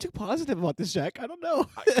you're too positive about this, Jack. I don't know.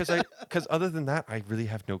 because other than that, I really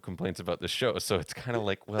have no complaints about the show. So it's kind of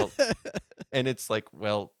like, well, and it's like,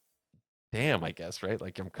 well, damn, I guess, right?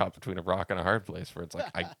 Like I'm caught between a rock and a hard place where it's like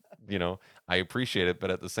you know, I appreciate it,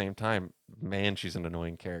 but at the same time, man, she's an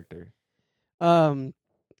annoying character. um,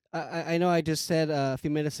 I know I just said a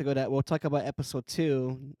few minutes ago that we'll talk about episode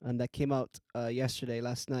two, and that came out yesterday,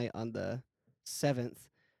 last night on the 7th.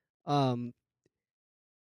 Um,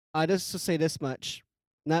 I just to say this much,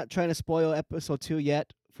 not trying to spoil episode two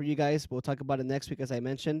yet for you guys. We'll talk about it next week, as I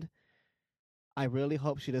mentioned. I really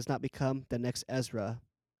hope she does not become the next Ezra,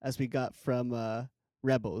 as we got from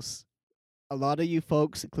Rebels. A lot of you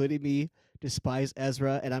folks, including me, despise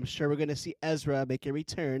Ezra, and I'm sure we're going to see Ezra make a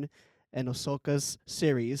return in Ahsoka's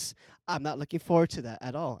series. I'm not looking forward to that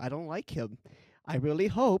at all. I don't like him. I really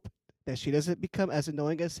hope that she doesn't become as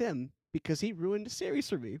annoying as him. because he ruined the series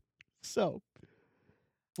for me. So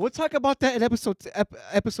we'll talk about that in episode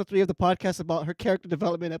 3 of the podcast about her character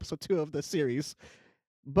development, episode 2 of the series.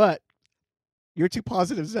 But you're too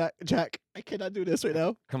positive, Jack. I cannot do this right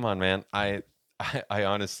now. Come on, man. I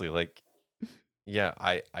honestly like. Yeah,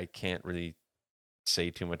 I can't really say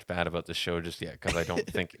too much bad about the show just yet because I don't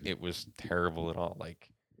think it was terrible at all. Like,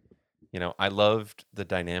 I loved the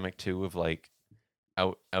dynamic too of like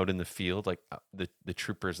out in the field, like the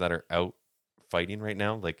troopers that are out fighting right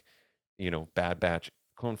now. Like, Bad Batch,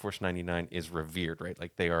 Clone Force 99 is revered, right?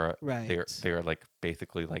 Like Right. they are like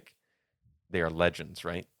basically like they are legends,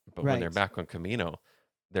 right? But when they're Right. back on Camino,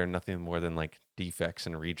 they're nothing more than like defects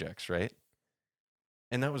and rejects, right?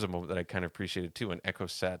 And that was a moment that I kind of appreciated too when Echo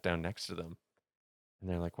sat down next to them and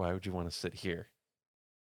they're like, "Why would you want to sit here?"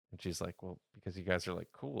 And she's like, "Well, because you guys are like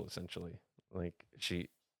cool, essentially." Like she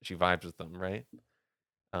vibes with them, right?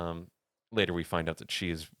 Um, Later we find out that she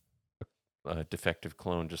is a defective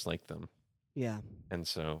clone, just like them, Yeah. and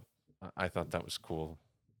so I thought that was cool.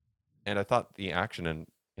 And I thought the action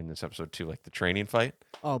in this episode too, like the training fight,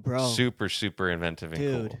 Oh, bro. super inventive and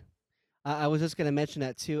Dude. cool. I was just gonna mention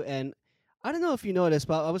that too, and I don't know if you noticed,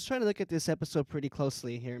 but I was trying to look at this episode pretty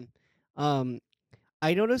closely here. Um,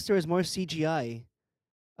 I noticed there was more CGI.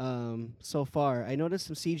 So far, I noticed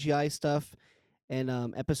some CGI stuff in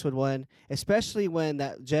episode 1, especially when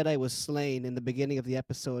that Jedi was slain in the beginning of the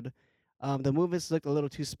episode. The movements looked a little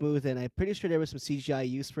too smooth, and I'm pretty sure there was some CGI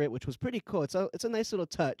used for it, which was pretty cool. It's a nice little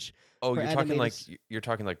touch Oh, for animated. you're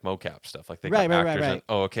talking like mocap stuff, like they Right, got right, right, actors in. right.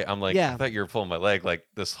 Oh, okay. I'm like, I Yeah. thought you were pulling my leg. Like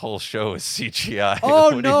this whole show is CGI. Oh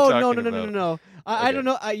What are you no, no, talking no, no, no, about? no! I Okay, don't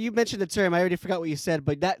know. You mentioned the term. I already forgot what you said,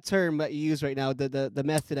 but that term that you use right now, the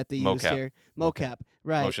method that they use mocap, here, mocap, mocap,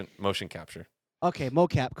 right? motion capture. Okay,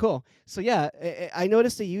 mocap, cool. So yeah, I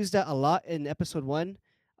noticed they used that a lot in episode 1,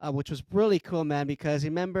 which was really cool, man. Because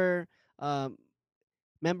um,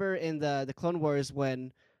 remember in the Clone Wars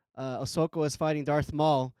when Ahsoka was fighting Darth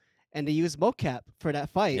Maul, and they used mocap for that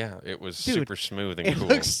fight, Yeah, it was dude. super smooth and It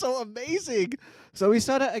looks cool. so amazing. So we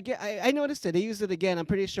saw that again. I noticed it. They used it again. I'm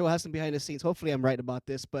pretty sure we'll have some behind the scenes. Hopefully, I'm right about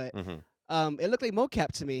this, but Hmm. it looked like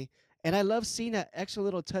mocap to me, and I love seeing that extra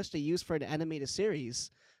little touch they used for an animated series.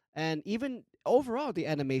 And even overall, the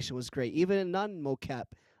animation was great. Even in non-mocap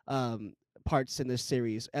um, parts in this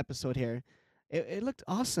series episode here, it looked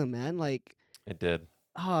awesome, man. Like, It did.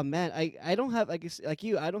 oh man, I don't have like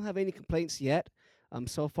you. I don't have any complaints yet.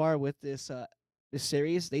 So far with this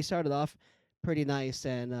series, they started off pretty nice,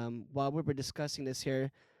 and while we were discussing this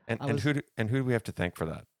here, And I was who do we have to thank for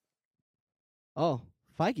that? oh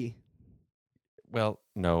Feige. Well,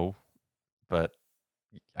 no, but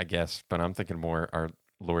I guess. But I'm thinking more our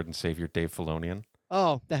Lord and Savior Dave Filonian.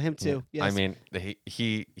 Oh, that him Yeah, too. I Yes. mean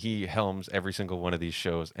he helms every single one of these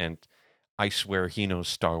shows, and I swear he knows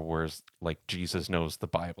Star Wars like Jesus knows the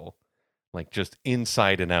Bible, like just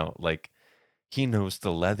inside and out. Like he knows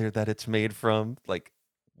the leather that it's made from, like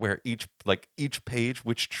where each page,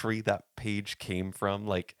 which tree that page came from.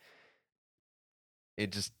 Like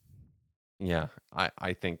it just, yeah.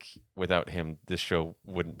 I think without him, this show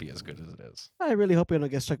wouldn't be as good as it is. I really hope we don't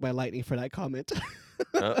get struck by lightning for that comment.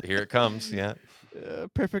 Oh, here it comes. Yeah.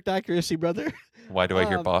 Perfect accuracy, brother. Why do I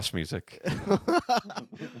hear Um, boss music?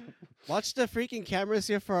 Watch the freaking cameras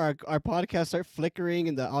here for our podcast start flickering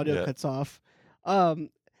and the audio Yeah. cuts off. Um,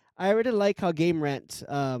 I really like how Game Rant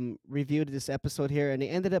reviewed this episode here, and they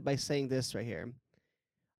ended up by saying this right here.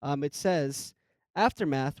 It says,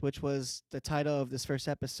 Aftermath, which was the title of this first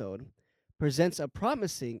episode, presents a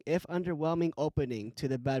promising, if underwhelming, opening to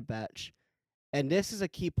the Bad Batch. And this is a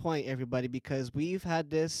key point, everybody, because we've had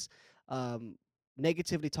this um,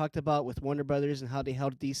 negatively talked about with Warner Brothers and how they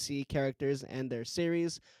held DC characters and their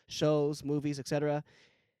series, shows, movies, etc.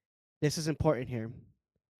 This is important here.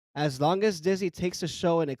 As long as Disney takes the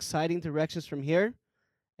show in exciting directions from here,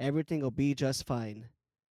 everything will be just fine.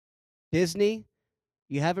 Disney,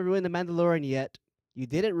 you haven't ruined The Mandalorian yet. You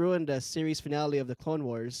didn't ruin the series finale of the Clone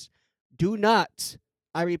Wars. Do not,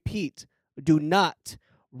 I repeat, do not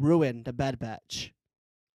ruin the Bad Batch.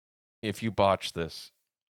 If you botch this,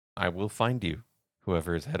 I will find you,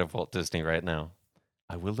 whoever is head of Walt Disney right now.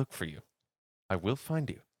 I will look for you. I will find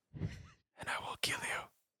you. And I will kill you.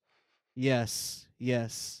 Yes,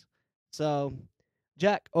 yes. So,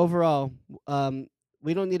 Jack, overall,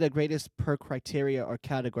 we don't need a greatest per criteria or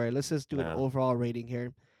category. Let's just do an Nah. overall rating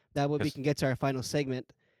here. That way we 'Cause- can get to our final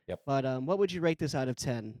segment. Yep. But what would you rate this out of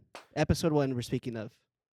 10? Episode 1 we're speaking of.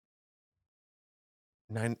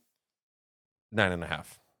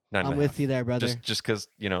 9.5. I'm with you there, brother. Just because,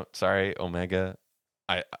 sorry, Omega.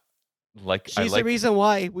 I like. She's the reason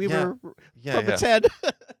why we Yeah, were Yeah, from a yeah, 10.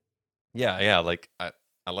 yeah. Like I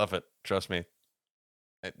love it. trust me.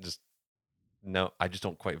 I just no, I just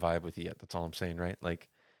don't quite vibe with you yet. That's all I'm saying, right? Like,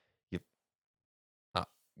 you uh,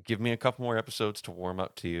 give me a couple more episodes to warm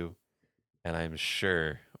up to you, and I'm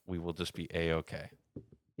sure we will just be a-okay.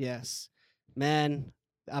 Yes, man,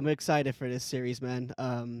 I'm excited for this series, man.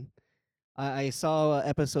 I saw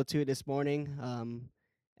episode 2 this morning,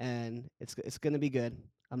 and it's gonna be good.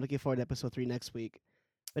 I'm looking forward to episode 3 next week.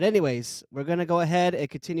 But anyways, we're gonna go ahead and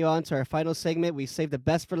continue on to our final segment. We saved the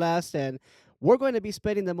best for last, and we're going to be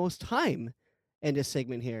spending the most time in this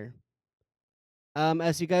segment here.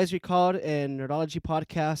 As you guys recalled in Nerdology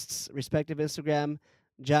Podcast's respective Instagram,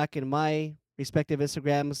 Jack and my respective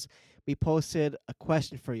Instagrams, we posted a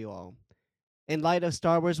question for you all. In light of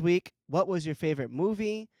Star Wars Week, what was your favorite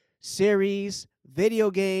movie, series,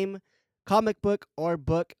 video game, comic book, or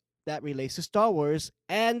book that relates to Star Wars,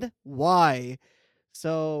 and why?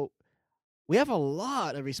 So we have a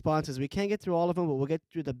lot of responses. We can't get through all of them, but we'll get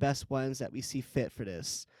through the best ones that we see fit for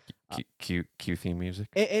this. Cue theme music.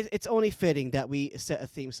 It's only fitting that we set a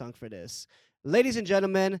theme song for this. Ladies and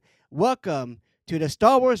gentlemen, welcome to the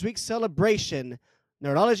Star Wars Week celebration,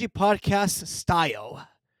 Nerdology Podcast style.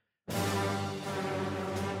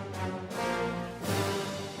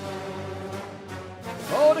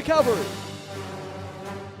 Oh, the cavalry!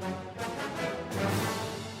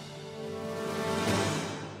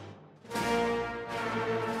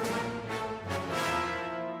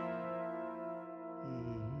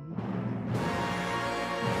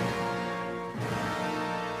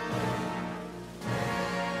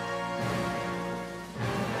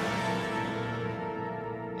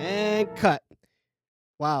 And cut.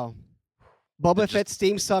 Wow. Boba Fett's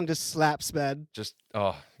theme song just slaps, man. Just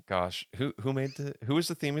oh gosh, who was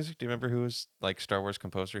the theme music? Do you remember who was like Star Wars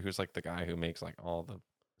composer? Who's like the guy who makes like all the?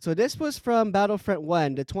 So this was from Battlefront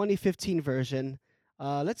 1, the 2015 version.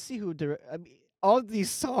 Let's see who I mean, all these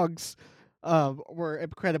songs were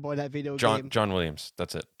incredible in that video game. John Williams.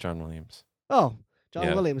 That's it. John Williams. Oh, John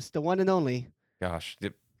Yeah. Williams, the one and only. Gosh,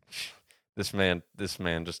 this man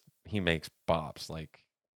just he makes bops like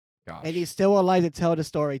gosh. And he's still alive to tell the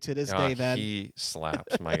story to this day, man. He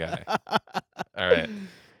slaps, my guy. All right.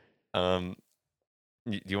 Do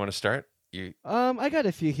you want to start? I got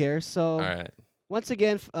a few here. So all right. Once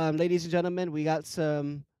again, ladies and gentlemen, we got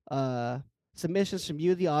some submissions from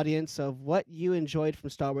you, the audience, of what you enjoyed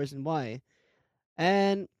from Star Wars and why.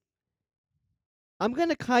 And I'm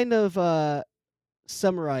gonna kind of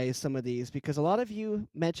summarize some of these because a lot of you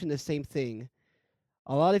mentioned the same thing.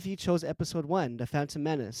 A lot of you chose Episode 1, The Phantom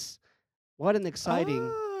Menace. What an exciting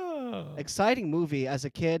movie as a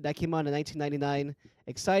kid. That came out in 1999.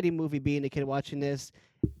 Exciting movie being a kid watching this.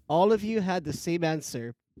 All of you had the same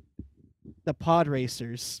answer. The pod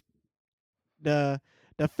racers. The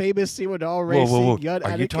famous scene where they're all racing. Whoa. Young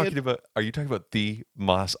Are you Anakin. talking about the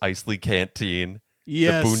Mos Eisley Canteen?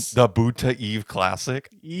 Yes. The Boonta Eve Classic?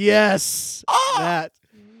 Yes. That.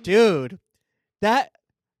 Dude. That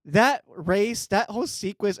race, that whole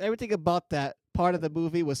sequence, everything about that part of the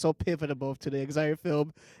movie was so pivotal to the entire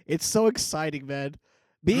film. It's so exciting, man.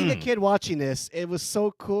 Being a kid watching this, it was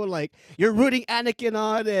so cool. Like, you're rooting Anakin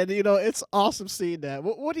on, and, it's awesome seeing that.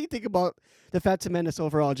 What do you think about The Phantom Menace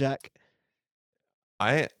overall, Jack?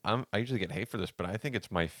 I usually get hate for this, but I think it's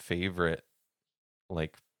my favorite,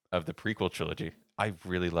 like, of the prequel trilogy. I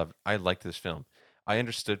liked this film. I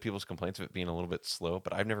understood people's complaints of it being a little bit slow,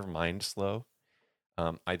 but I've never minded slow.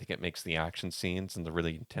 I think it makes the action scenes and the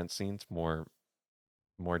really intense scenes more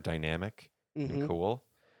dynamic and cool.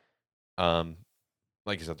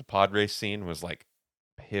 Like you said, the pod race scene was like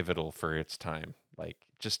pivotal for its time, like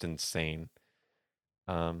just insane.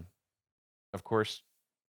 Of course,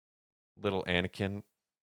 little Anakin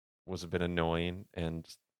was a bit annoying, and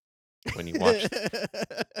when you watch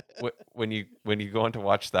when you go on to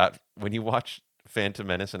watch that, when you watch Phantom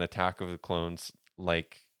Menace and Attack of the Clones,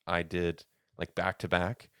 like I did, like back to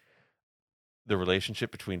back, the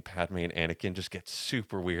relationship between Padme and Anakin just gets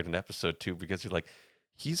super weird in episode 2 because you're like,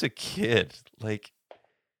 he's a kid, like,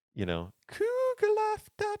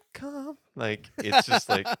 cougarlife.com. Like, it's just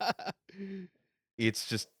like, it's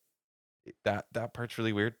just that part's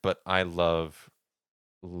really weird, but I love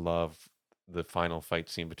the final fight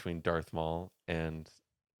scene between Darth Maul and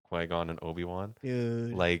Qui-Gon and Obi-Wan.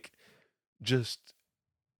 Dude. Like, just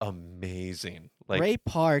amazing. Like, Ray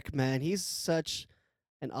Park, man, he's such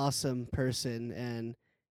an awesome person, and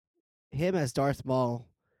him as Darth Maul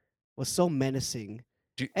was so menacing.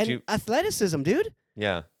 Athleticism, dude.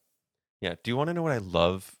 Yeah. Do you want to know what I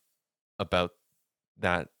love about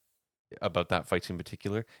that fight scene in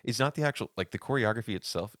particular? It's not the actual, like, the choreography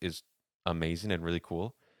itself is amazing and really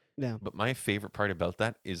cool. Yeah. But my favorite part about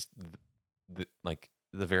that is the like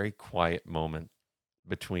the very quiet moment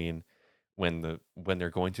between when they're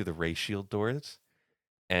going through the ray shield doors,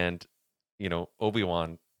 and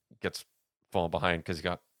Obi-Wan gets fall behind because he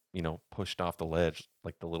got pushed off the ledge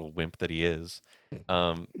like the little wimp that he is.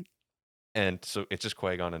 um and so it's just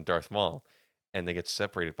Qui-Gon and Darth Maul, and they get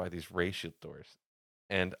separated by these ray shield doors.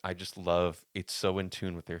 And I just love, it's so in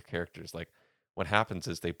tune with their characters. Like, what happens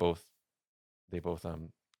is they both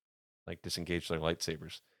like disengage their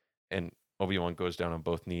lightsabers, and Obi-Wan goes down on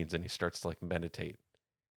both knees and he starts to like meditate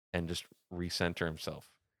and just recenter himself.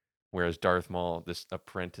 Whereas Darth Maul, this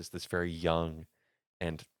apprentice, this very young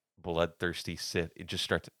and bloodthirsty Sith, it just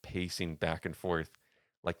starts pacing back and forth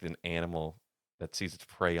like an animal that sees its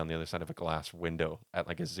prey on the other side of a glass window at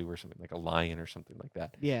like a zoo or something, like a lion or something like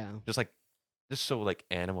that. Yeah. Just like, just so like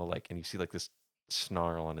animal like, and you see like this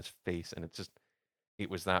snarl on his face, and it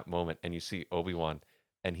was that moment. And you see Obi-Wan,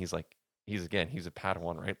 and he's a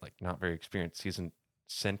Padawan, right? Like, not very experienced. He's in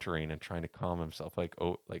centering and trying to calm himself like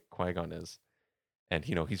Qui-Gon is. And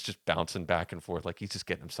he's just bouncing back and forth, like he's just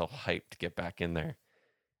getting himself hyped to get back in there.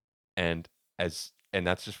 And that's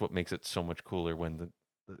just what makes it so much cooler when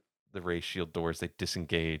the ray shield doors, they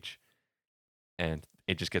disengage, and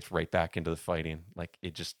it just gets right back into the fighting. Like,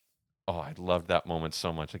 it just, oh, I loved that moment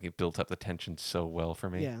so much. Like, it built up the tension so well for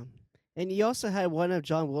me. Yeah. And you also had one of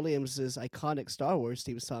John Williams's iconic Star Wars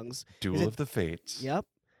theme songs. Is Duel it? of the Fates. Yep.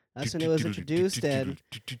 That's when it was introduced. And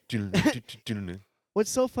what's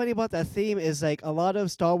so funny about that theme is like a lot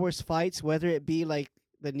of Star Wars fights, whether it be like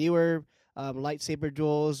the newer lightsaber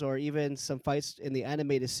duels or even some fights in the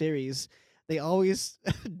animated series, they always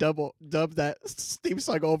dub that theme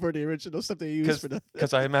song over the original stuff they used for the.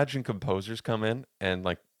 Because I imagine composers come in and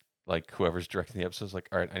like whoever's directing the episodes, like,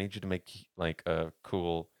 all right, I need you to make like a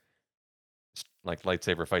cool like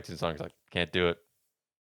lightsaber fighting songs. Like, can't do it.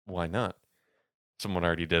 Why not? Someone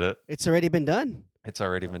already did it. It's already been done. It's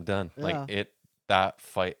already been done. Like, Yeah. that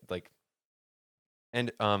fight, like,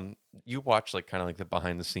 and you watch like kind of like the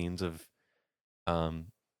behind the scenes of um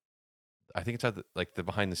I think it's at like the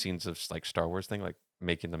behind the scenes of like Star Wars thing, like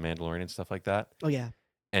making the Mandalorian and stuff like that. Oh yeah.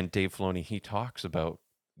 And Dave Filoni, he talks about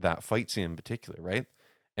that fight scene in particular, right?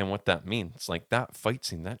 And what that means. Like, that fight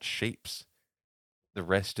scene, that shapes the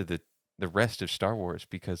rest of the rest of Star Wars,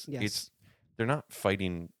 because Yes. they're not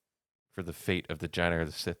fighting for the fate of the Jedi or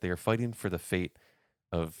the Sith. They are fighting for the fate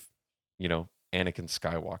of, Anakin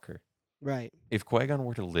Skywalker. Right. If Qui-Gon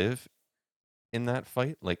were to live in that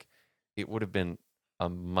fight, like, it would have been a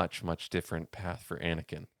much, much different path for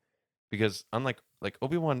Anakin. Because unlike, like,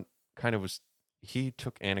 Obi-Wan kind of was, he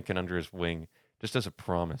took Anakin under his wing just as a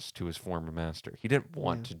promise to his former master. He didn't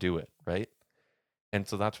want Yeah. to do it, right? And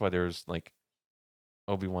so that's why there's like,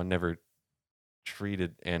 Obi-Wan never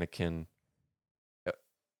treated Anakin uh,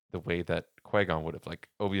 the way that Qui-Gon would have. Like,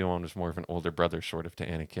 Obi-Wan was more of an older brother sort of to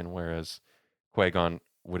Anakin, whereas Qui-Gon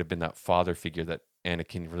would have been that father figure that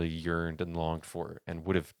Anakin really yearned and longed for and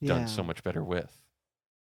would have done Yeah. so much better with.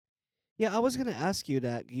 Yeah, I was gonna ask you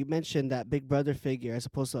that. You mentioned that big brother figure as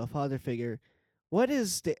opposed to a father figure. What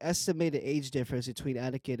is the estimated age difference between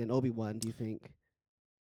Anakin and Obi-Wan, do you think?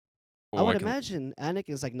 I Oh, I would can imagine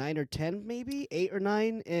Anakin's like 9 or 10, maybe 8 or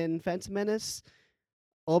 9 in Phantom Menace.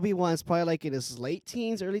 Obi-Wan's probably like in his late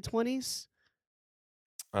teens, early 20s.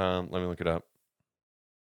 let me look it up.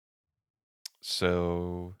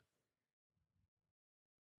 So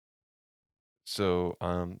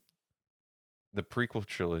the prequel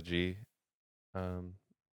trilogy, um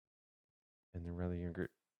and they're rather younger,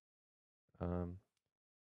 um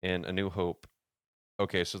and A New Hope.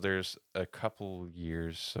 Okay, so there's a couple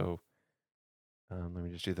years, so let me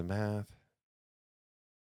just do the math.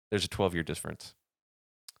 There's a 12-year difference.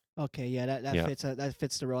 Okay, yeah, Yeah. that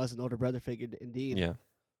fits the role as an older brother figure indeed. Yeah.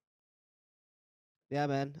 Yeah,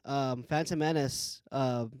 man. Phantom Menace.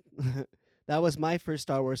 That was my first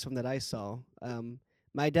Star Wars film that I saw.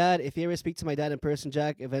 My dad. If you ever speak to my dad in person,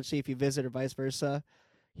 Jack, eventually, if you visit or vice versa,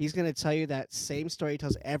 he's gonna tell you that same story he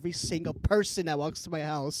tells every single person that walks to my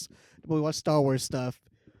house when we watch Star Wars stuff.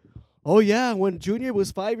 Oh yeah, when Junior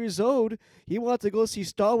was 5 years old, he wanted to go see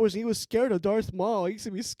Star Wars. And he was scared of Darth Maul. He used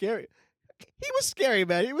to be scary. He was scary,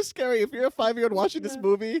 man. He was scary. If you're a 5-year-old watching this Yeah.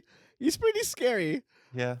 movie, he's pretty scary.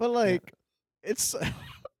 Yeah. But Yeah. like, it's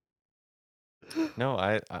No,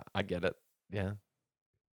 I get it. Yeah.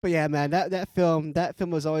 But yeah, man, that film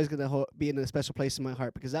was always gonna be in a special place in my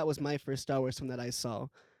heart because that was my first Star Wars film that I saw,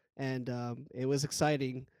 and it was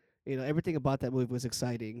exciting. You know, everything about that movie was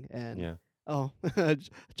exciting, and Yeah. oh,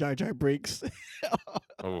 Jar Jar Binks.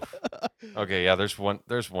 Oof. Okay, yeah, there's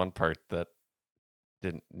one part that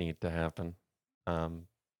didn't need to happen. Um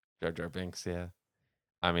Jar Jar Binks, yeah.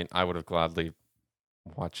 I mean, I would have gladly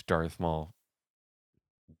watched Darth Maul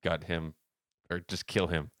gut him or just kill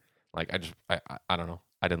him. Like I don't know.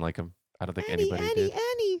 I didn't like him. I don't think Annie, anybody Annie, did.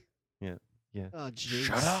 Annie. Yeah, yeah. Oh,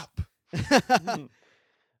 Shut jeez. up.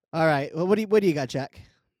 All right. Well, what do you got, Jack?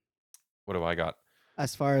 What do I got?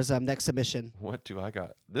 As far as next submission. What do I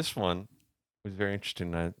got? This one was very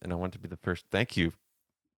interesting, and I want to be the first. Thank you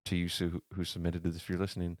to you, Sue, who submitted this. If you're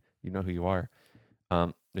listening, you know who you are.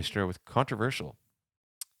 They start with controversial,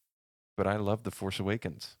 but I love The Force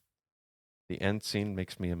Awakens. The end scene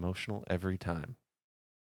makes me emotional every time.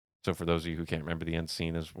 So for those of you who can't remember, the end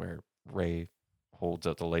scene is where Rey holds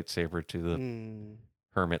out the lightsaber to the Mm.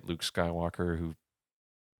 hermit Luke Skywalker, who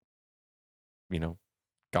you know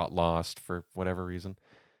got lost for whatever reason.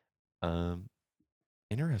 Um,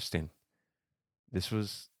 Interesting. This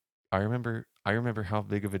was. I remember. I remember how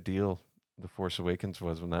big of a deal The Force Awakens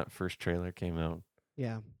was when that first trailer came out.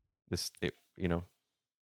 Yeah.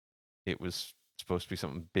 It was supposed to be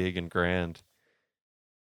something big and grand,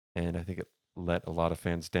 and I think it let a lot of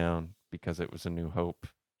fans down because it was A New Hope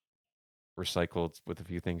recycled with a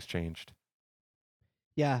few things changed.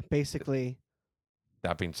 Yeah. Basically,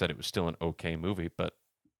 That being said, it was still an okay movie, but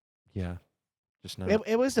yeah, just it not.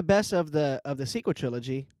 it was the best of the sequel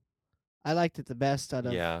trilogy. I liked it the best out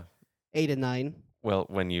of Yeah. 8 and 9. Well,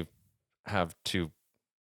 when you have two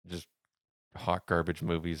just hot garbage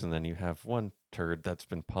movies and then you have one turd that's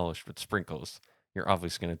been polished with sprinkles, you're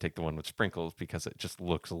obviously going to take the one with sprinkles because it just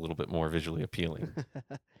looks a little bit more visually appealing.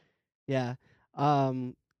 Yeah.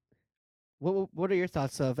 Um. What are your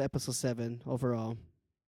thoughts of Episode 7 overall?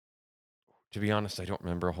 To be honest, I don't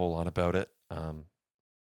remember a whole lot about it.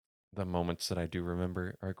 The moments that I do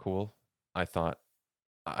remember are cool. I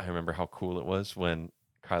remember how cool it was when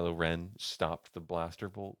Kylo Ren stopped the blaster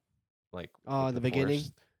bolt, like Oh, with in the the beginning.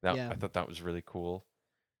 Force. That Yeah. I thought that was really cool.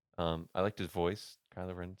 I liked his voice.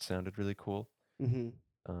 Kylo Ren sounded really cool. Mm-hmm.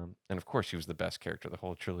 And of course, he was the best character of the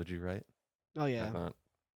whole trilogy, right? Oh I yeah. thought,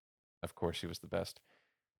 of course, he was the best.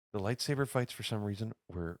 The lightsaber fights, for some reason,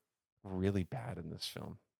 were really bad in this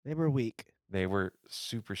film. They were weak. They were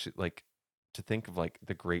like to think of like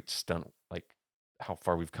the great stunt, like how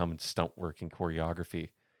far we've come in stunt work and choreography,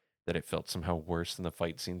 that it felt somehow worse than the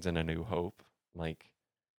fight scenes in A New Hope. Like,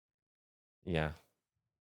 yeah,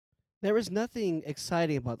 There was nothing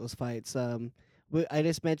exciting about those fights. I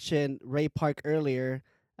just mentioned Ray Park earlier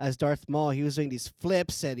as Darth Maul. He was doing these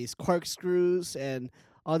flips and these corkscrews and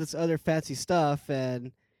all this other fancy stuff,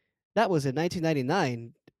 and that was in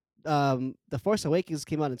 1999. The Force Awakens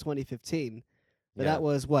came out in 2015, so yeah, that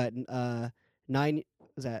was what 9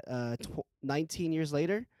 was that 19 years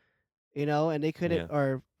later. And they couldn't, yeah.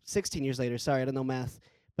 or 16 years later. Sorry, I don't know math,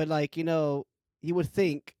 but like you would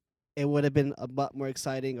think it would have been a lot more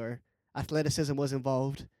exciting or athleticism was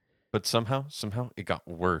involved. But somehow it got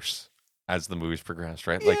worse as the movies progressed,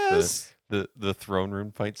 right? Like Yes. the throne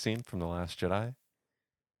room fight scene from The Last Jedi,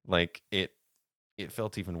 like it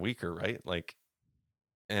felt even weaker, right? Like,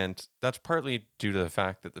 and that's partly due to the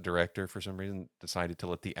fact that the director, for some reason, decided to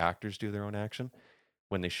let the actors do their own action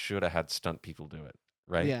when they should have had stunt people do it,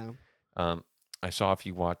 right? Yeah. Um, I saw if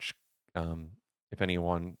you watch, um, if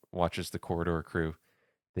anyone watches the Corridor Crew,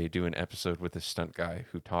 they do an episode with a stunt guy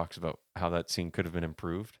who talks about how that scene could have been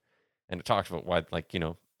improved, and it talks about why, like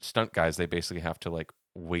stunt guys, they basically have to like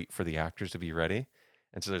wait for the actors to be ready,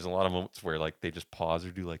 and so there's a lot of moments where like they just pause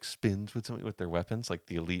or do like spins with something with their weapons, like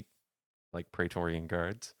the elite like Praetorian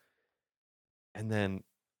guards, and then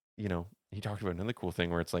he talked about another cool thing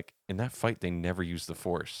where it's like in that fight they never use the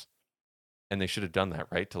Force, and they should have done that,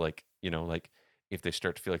 right? To like like if they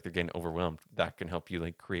start to feel like they're getting overwhelmed, that can help you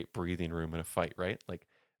like create breathing room in a fight, right? Like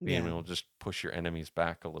being Yeah. able to just push your enemies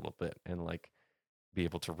back a little bit and like be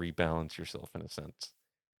able to rebalance yourself in a sense.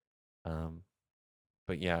 um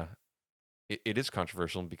but yeah, it is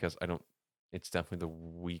controversial because I don't it's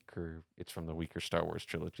definitely it's from the weaker Star Wars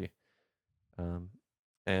trilogy. um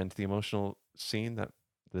and the scene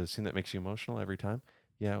that makes you emotional every time,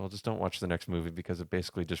 yeah, well, just don't watch the next movie because it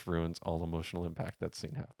basically just ruins all emotional impact that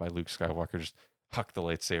scene had by Luke Skywalker just huck the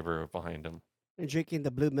lightsaber behind him. And drinking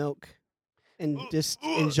the blue milk and just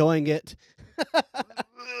enjoying it.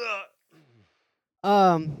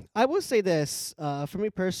 I will say this. For me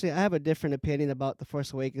personally, I have a different opinion about The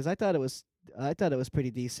Force Awakens. I thought it was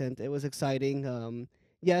pretty decent. It was exciting.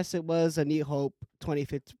 Yes, it was a New Hope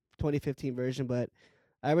 2015 version, but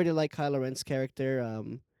I really like Kylo Ren's character.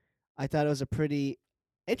 I thought it was a pretty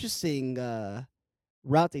interesting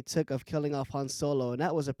route they took of killing off Han Solo, and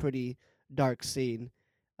that was a pretty dark scene.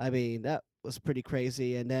 I mean, that was pretty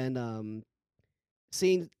crazy. And then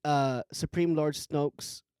seeing Supreme Lord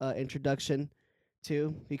Snoke's introduction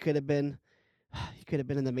too. He could have been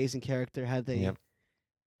an amazing character had they Yep.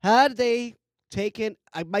 had they taken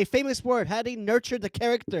my famous word, had he nurtured the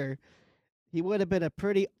character, he would have been a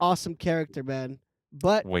pretty awesome character, man.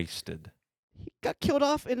 But Wasted. he got killed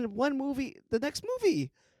off in one movie, the next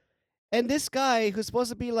movie. And this guy who's supposed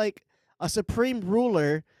to be like a supreme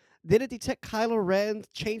ruler didn't detect Kylo Ren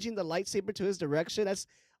changing the lightsaber to his direction. That's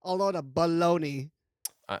a lot of baloney.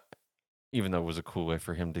 I, even though it was a cool way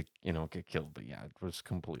for him to, get killed, but yeah, it was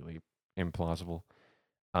completely implausible.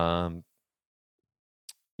 Um,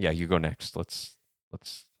 yeah, you go next. Let's.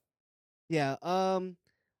 Yeah.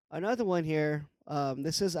 Another one here.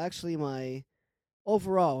 This is actually my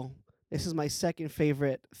overall. This is my second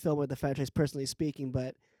favorite film of the franchise, personally speaking.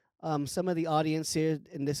 But some of the audience here,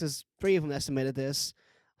 and this is three of them that submitted this.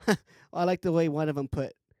 I like the way one of them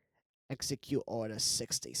put execute order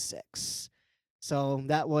 66. So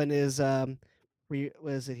that one is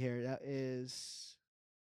what is it here? That is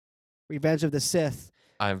Revenge of the Sith.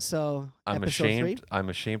 I'm So I'm episode 3. ashamed. I'm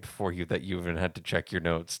ashamed for you that you even had to check your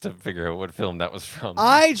notes to figure out what film that was from.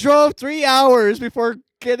 I drove 3 hours before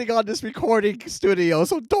getting on this recording studio,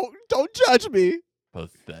 so don't judge me.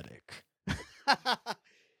 Pathetic.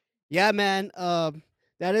 Yeah, man.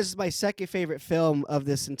 That is my second favorite film of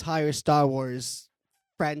this entire Star Wars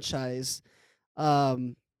franchise.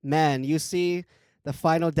 Man, you see the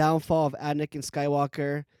final downfall of Anakin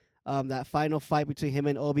Skywalker, that final fight between him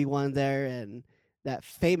and Obi-Wan there, and that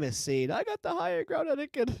famous scene. I got the higher ground,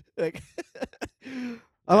 Anakin. Like, a Yeah.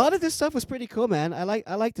 lot of this stuff was pretty cool, man. I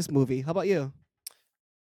like this movie. How about you?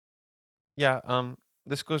 Yeah,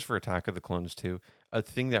 this goes for Attack of the Clones too. A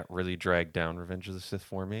thing that really dragged down Revenge of the Sith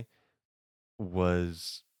for me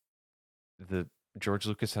was the George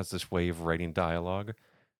Lucas has this way of writing dialogue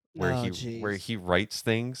where Oh, he jeez. writes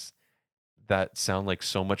things that sound like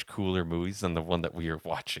so much cooler movies than the one that we are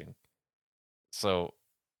watching. So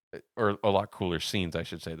or a lot cooler scenes, I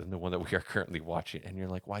should say, than the one that we are currently watching. And you're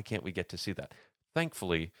like, why can't we get to see that?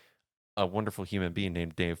 Thankfully, a wonderful human being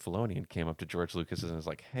named Dave Filoni came up to George Lucas and was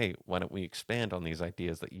like, "Hey, why don't we expand on these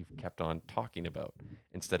ideas that you've kept on talking about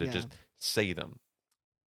instead of Yeah. just say them?"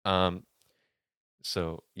 Um,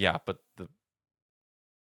 so yeah, but the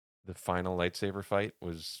final lightsaber fight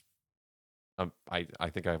was, I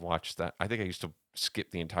think I watched that. I think I used to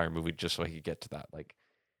skip the entire movie just so I could get to that. Like,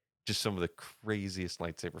 just some of the craziest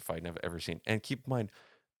lightsaber fighting I've ever seen. And keep in mind,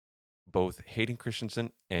 both Hayden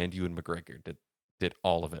Christensen and Ewan McGregor did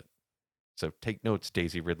all of it. So take notes,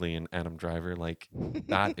 Daisy Ridley and Adam Driver. Like,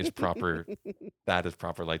 that is proper. That is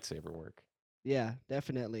proper lightsaber work. Yeah,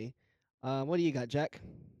 definitely. What do you got, Jack?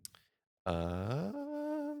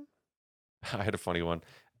 Um, I had a funny one.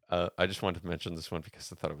 I just wanted to mention this one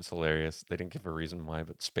because I thought it was hilarious. They didn't give a reason why,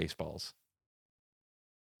 but Spaceballs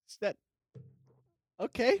Is that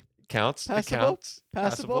okay? counts. It Passable? counts.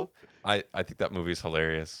 Passable? Passable. I think that movie is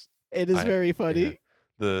hilarious. It is I very Yeah. funny.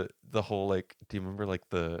 The whole, like, do you remember like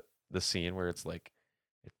the scene where it's like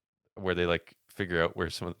where they like figure out where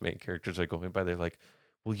some of the main characters are going by? They're like,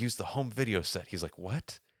 "We'll use the home video set." He's like,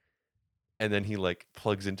 "What?" And then he like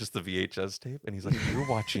plugs in just the VHS tape and he's like, "We're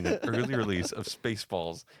watching an early release of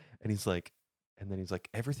Spaceballs." And he's like,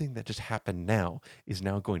 "Everything that just happened now is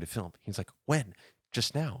now going to film." He's like, "When?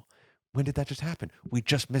 Just now. When did that just happen? We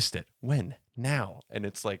just missed it. When? Now." And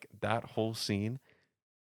it's like that whole scene,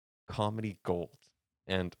 comedy gold.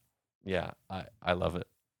 And yeah, I love it.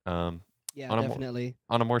 Um Yeah, on a more definitely.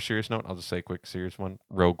 on a more serious note, I'll just say a quick serious one.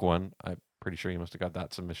 Rogue One. I'm pretty sure you must have got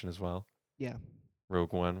that submission as well. Yeah.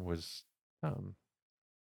 Rogue One was, um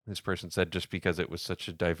this person said, just because it was such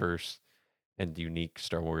a diverse and unique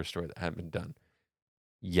Star Wars story that hadn't been done.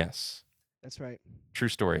 Yes, That's right. true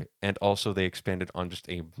story. And also, they expanded on just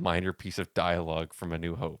a minor piece of dialogue from A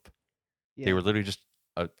New Hope. They Yeah. were literally just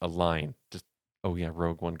a line, just, "Oh yeah,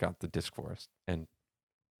 Rogue One got the disc for us," and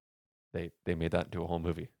they made that into a whole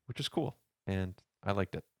movie, which is cool, and I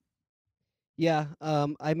liked it. Yeah,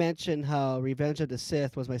 I mentioned how Revenge of the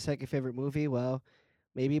Sith was my second favorite movie. Well,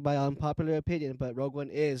 maybe by unpopular opinion, but Rogue One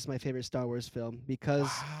is my favorite Star Wars film because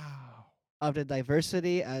Wow. of the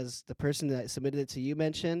diversity, as the person that submitted it to you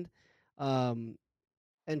mentioned. Um,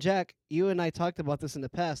 and Jack, you and I talked about this in the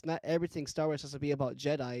past. Not everything Star Wars has to be about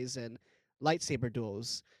Jedi's and lightsaber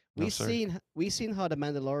duels. No, sir. We seen how the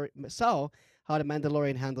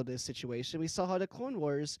Mandalorian handled this situation. We saw how the Clone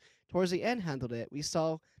Wars towards the end handled it. We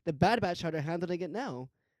saw the Bad Batch how they're handling it now.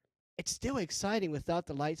 It's still exciting without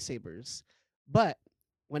the lightsabers, but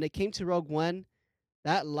when it came to Rogue One,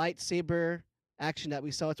 that lightsaber action that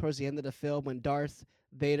we saw towards the end of the film when Darth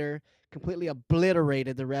Vader completely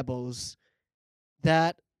obliterated the rebels,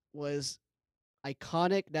 that was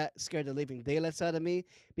iconic. That scared the living daylights out of me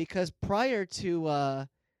because prior to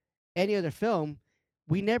any other film,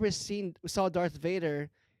 we saw Darth Vader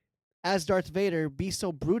as Darth Vader be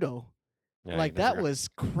so brutal. Yeah, you Like never that got. was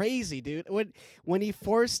crazy, dude. When he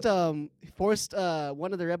forced one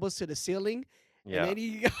of the rebels to the ceiling, and Yeah, then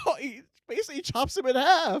he basically chops him in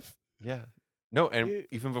half. yeah. No, and Dude.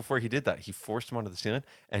 even before he did that, he forced him onto the ceiling,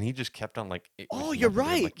 and he just kept on like it Oh, was you're nothing to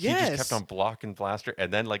him. right. Like he just kept Yes, on blocking Blaster,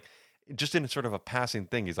 and then like just in sort of a passing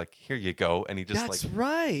thing, he's like, "Here you go," and he just that's like he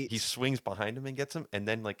right. swings behind him and gets him, and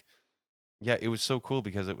then like yeah, it was so cool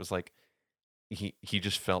because it was like he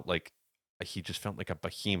just felt like a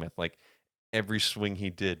behemoth. Like every swing he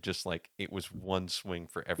did, just like it was one swing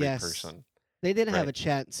for every Yes, person, they didn't have right? a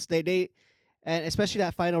chance. And especially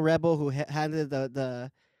that final rebel who handed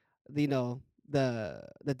the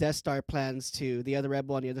the Death Star plans to the other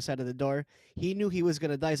rebel on the other side of the door. He knew he was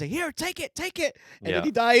gonna die. He's like, "Here, take it," and then Yeah.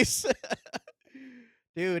 he dies.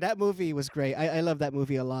 Dude, that movie was great. I love that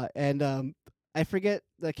movie a lot. And I forget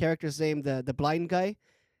the character's name, the blind guy.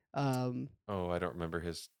 Um, Oh, I don't remember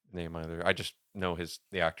his name either. I just know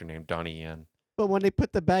the actor name Donnie Yen. but when they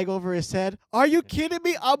put the bag over his head, are you kidding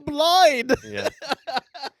me? I'm blind. Yeah.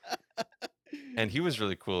 And he was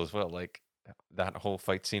really cool as well. Like that whole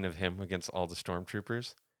fight scene of him against all the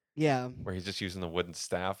stormtroopers, Yeah. where he's just using the wooden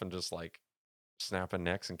staff and just like snapping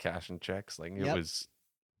necks and cashing checks. Like it Yep. was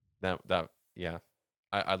that yeah.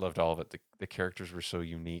 I loved all of it. The characters were so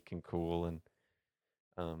unique and cool, and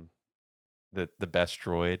um the best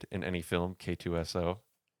droid in any film, K2SO,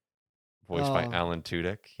 voiced by Oh, Alan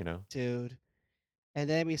Tudyk, you know. dude. And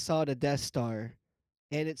then we saw the Death Star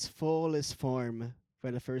in its fullest form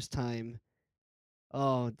for the first time.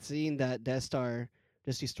 Oh, seeing that Death Star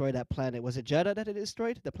just destroy that planet. Was it Jeddah that it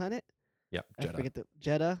destroyed the planet? Yeah, I Jeddah. forget the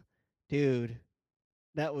Jeddah. Dude,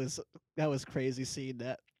 that was that was crazy seeing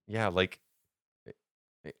that. Yeah, like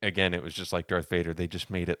again, it was just like Darth Vader. They just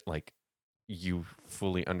made it like you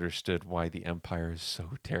fully understood why the Empire is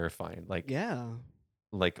so terrifying. Yeah,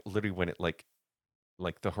 Like literally when it like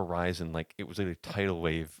the horizon, like it was a tidal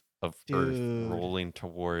wave of Earth dude. rolling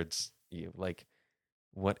towards you. Like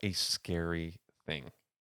what a scary thing.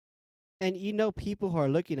 And people who are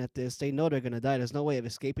looking at this, they know they're gonna die. There's no way of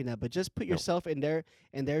escaping that. But just put No, yourself in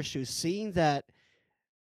their shoes, seeing that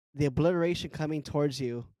the obliteration coming towards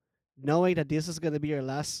you, knowing that this is gonna be your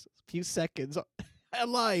last few seconds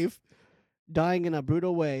alive, dying in a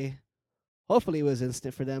brutal way. Hopefully, it was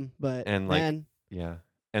instant for them. But and like man, yeah.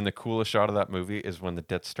 And the coolest shot of that movie is when the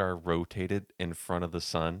Death Star rotated in front of the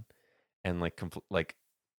sun and like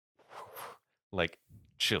like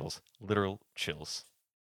chills, literal chills.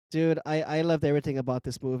 dude, I loved everything about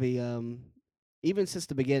this movie. Even since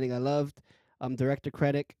the beginning, I loved director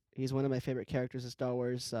Krennic. He's one of my favorite characters in Star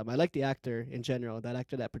Wars. I like the actor in general, that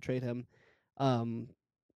actor that portrayed him. Um,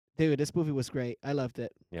 dude, this movie was great. I loved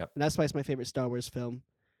it, Yep. and that's why it's my favorite Star Wars film.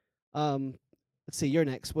 Um, let's see, you're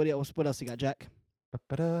next. What else you got, Jack?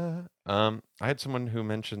 Ba-ba-da. I had someone who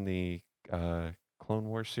mentioned the Clone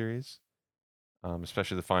Wars series,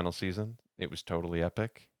 especially the final season. It was totally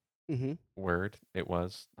epic. Mm-hmm. Word, it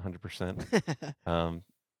was 100%. Um,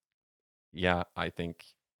 yeah, I think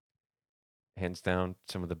hands down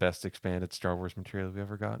some of the best expanded Star Wars material we've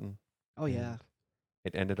ever gotten, Oh yeah. and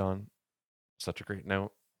it ended on such a great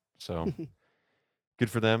note. So good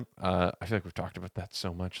for them. I feel like we've talked about that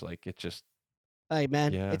so much. Like it just, Hey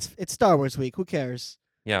man, yeah, it's Star Wars week. Who cares?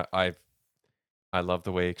 yeah. I love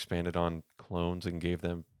the way it expanded on clones and gave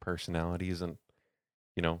them personalities, and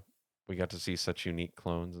you know, we got to see such unique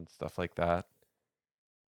clones and stuff like that.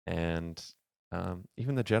 And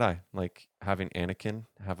even the Jedi, like having Anakin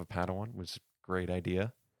have a Padawan was a great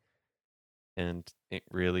idea, and it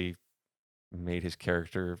really made his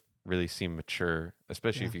character really seem mature.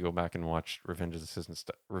 Especially Yeah. if you go back and watch Revenge of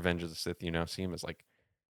the Sith, you now see him as like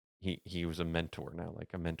he was a mentor now, like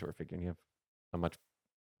a mentor figure, and you have a much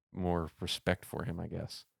more respect for him, I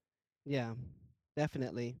guess. Yeah.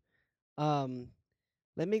 Definitely. Um,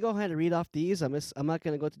 Let me go ahead and read off these. I'm not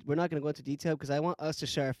gonna go. We're not gonna go into detail because I want us to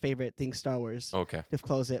share our favorite things Star Wars Okay. to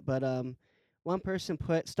close it. But one person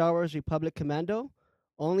put Star Wars Republic Commando,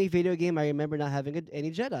 only video game I remember not having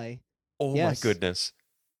any Jedi. Oh my Yes, goodness.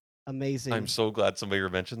 I'm amazing. so glad somebody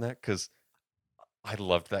mentioned that because I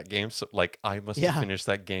loved that game. So like I must have Yeah. finished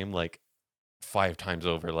that game like 5 times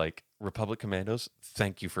over. Like Republic Commandos,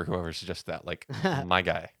 thank you for whoever suggested that. Like my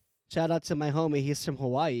guy. Shout out to my homie. He's from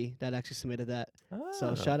Hawaii that actually submitted that.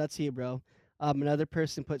 So Ah. shout out to you, bro. Another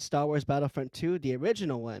person put Star Wars Battlefront 2, the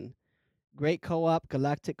original one. Great co-op.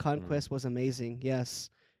 Galactic Mm, Conquest was amazing. Yes,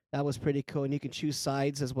 that was pretty cool, and you can choose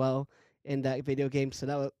sides as well in that video game.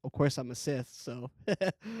 So of course, I'm a Sith, so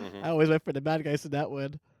hmm I always went for the bad guys in that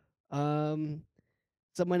one. Um,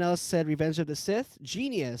 Someone else said Revenge of the Sith.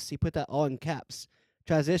 Genius. He put that all in caps.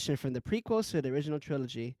 Transition from the prequels to the original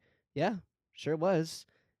trilogy. Yeah, sure was.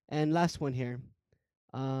 And last one here.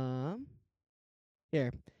 Um,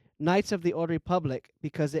 Here, Knights of the Old Republic,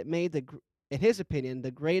 because it made in his opinion,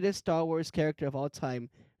 the greatest Star Wars character of all time,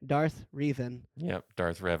 Darth Revan. Yep,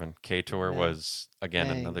 Darth Revan. KTOR Yeah, was again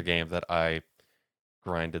another dang. game that I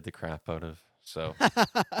grinded the crap out of. So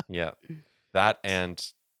yeah, that and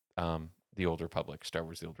the Old Republic, Star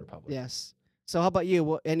Wars: The Old Republic. Yes. So how about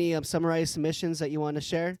you? Any summarized submissions that you want to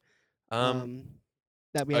share? Um, Um,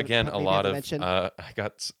 that we haven't Again, a maybe lot haven't of mentioned.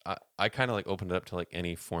 I kind of like opened it up to like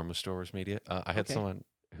any form of Star Wars media. I had Okay. someone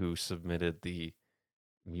who submitted the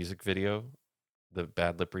music video, the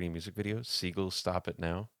Bad Lip Reading music video, Seagulls Stop It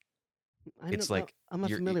Now. It's like I'm not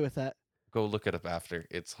you familiar with that. go look it up after.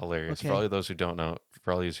 It's hilarious. For all Okay. of those who don't know,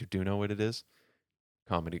 for all of those who do know what it is,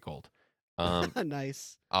 comedy gold. Um,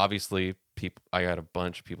 Nice. Obviously, people. I got a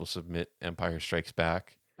bunch of people submit Empire Strikes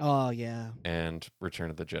Back Oh yeah. and Return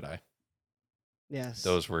of the Jedi. Yes.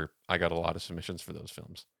 I got a lot of submissions for those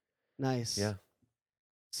films. Nice. Yeah.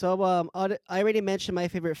 So I already mentioned my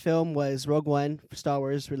favorite film was Rogue One, Star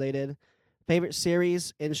Wars related. Favorite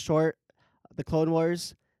series, in short, The Clone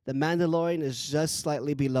Wars. The Mandalorian is just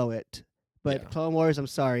slightly below it, but Yeah. Clone Wars, I'm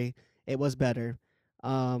sorry, it was better.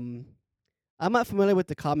 Um, I'm not familiar with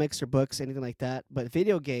the comics or books, anything like that, but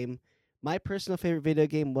video game. My personal favorite video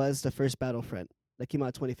game was the first Battlefront that came out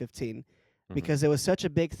in 2015 Hmm. because it was such a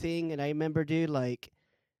big thing, and I remember, dude, like,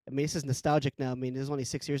 I mean, this is nostalgic now. I mean, this was only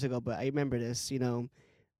 6 years ago, but I remember this.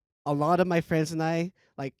 A lot of my friends and I,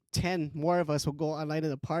 like 10 more of us, will go online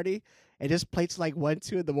in a party and just play till like 1,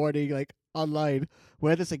 2 in the morning, like online,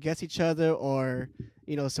 whether it's against each other or,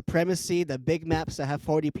 Supremacy, the big maps that have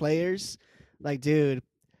 40 players. Like, dude,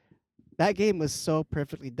 that game was so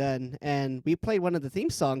perfectly done. And we played one of the theme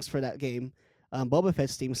songs for that game, Boba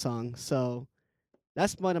Fett's theme song. So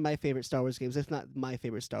that's one of my favorite Star Wars games, if not my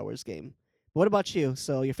favorite Star Wars game. But what about you?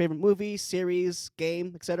 So your favorite movie, series,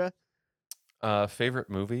 game, etc.? Favorite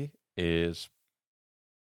movie is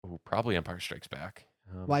probably Empire Strikes Back.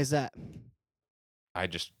 Why is that?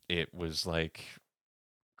 It was like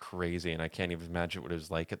crazy, and I can't even imagine what it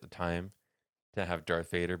was like at the time to have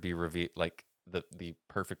Darth Vader be revealed, like the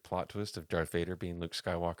perfect plot twist of Darth Vader being Luke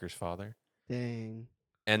Skywalker's father. Dang.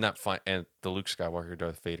 And that fight and the Luke Skywalker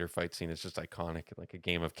Darth Vader fight scene is just iconic, like a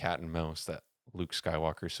game of cat and mouse that Luke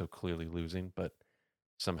Skywalker is so clearly losing, but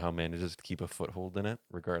somehow manages to keep a foothold in it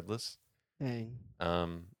regardless. Dang.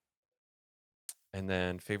 Um, and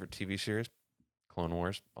then favorite TV series, Clone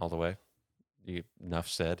Wars, all the way. Enough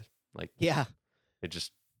said. Like Yeah. it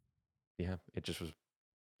just, yeah, it just was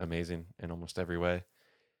amazing in almost every way.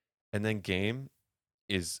 And then game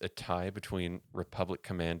is a tie between Republic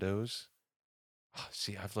Commandos.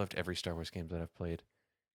 See, I've loved every Star Wars game that I've played.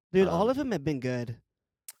 Dude, all Um, of them have been good.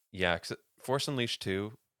 yeah, Force Unleashed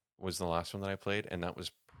 2 was the last one that I played, and that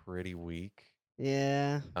was pretty weak.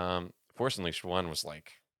 Yeah. Force Unleashed 1 was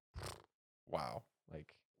like, wow.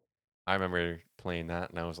 Like, I remember playing that,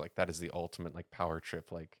 and I was like, that is the ultimate like power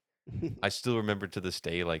trip. Like, I still remember to this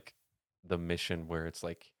day, like the mission where it's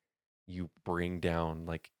like you bring down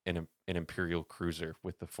like an Imperial cruiser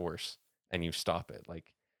with the Force, and you stop it.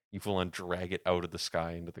 Like, you full on drag it out of the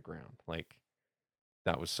sky into the ground. Like,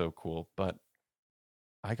 that was so cool. But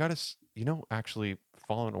I gotta, actually,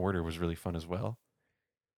 Fallen Order was really fun as well.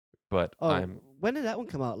 But Oh, I'm when did that one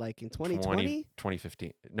come out? Like in 20 2020?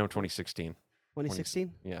 2015, no, 2016. 20,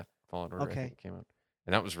 2016? yeah, Fallen Order, I Okay. think, came out.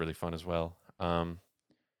 And that was really fun as well.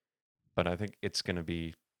 But I think it's going to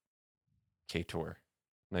be KTOR.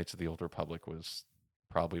 Knights of the Old Republic was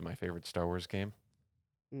probably my favorite Star Wars game.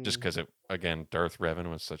 Just Mm. because again, Darth Revan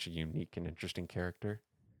was such a unique and interesting character.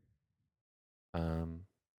 Um,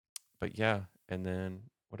 but yeah, and then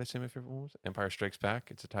what did I say my favorite one was? Empire Strikes Back.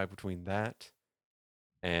 It's a tie between that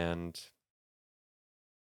and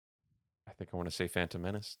I think I want to say Phantom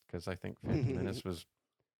Menace because I think Phantom Menace was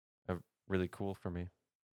really cool for me.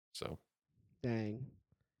 So Dang.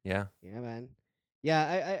 yeah, Yeah, man.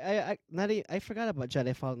 Yeah, I forgot about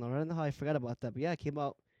Jedi Fallen Order. I don't know how I forgot about that, but yeah, it came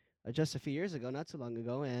out just a few years ago, not too long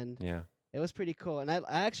ago, and yeah, it was pretty cool. And I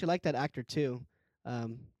actually like that actor too,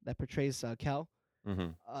 that portrays Cal. mm-hmm.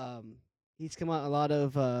 Um, he's come out in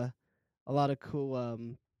a lot of cool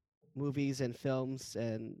movies and films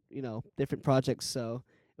and different projects. So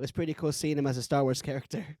it was pretty cool seeing him as a Star Wars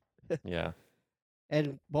character. Yeah,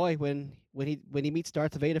 And boy, when he meets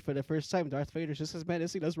Darth Vader for the first time, Darth Vader's just as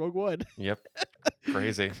menacing as Rogue One. yep,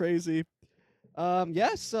 crazy. Crazy.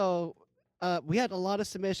 Yeah. So, we had a lot of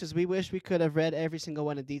submissions. We wish we could have read every single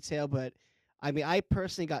one in detail, but I mean, I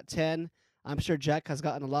personally got 10. I'm sure Jack has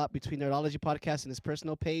gotten a lot between Nerdology Podcast and his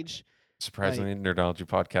personal page. Like, Surprisingly, Nerdology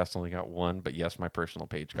Podcast only got one, but yes, my personal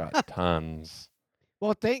page got tons.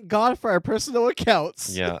 Well, thank God for our personal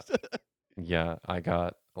accounts. Yeah, yeah, I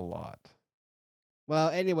got a lot. Well,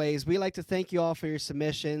 anyways, we like to thank you all for your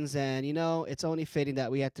submissions, and it's only fitting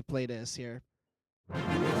that we had to play this here.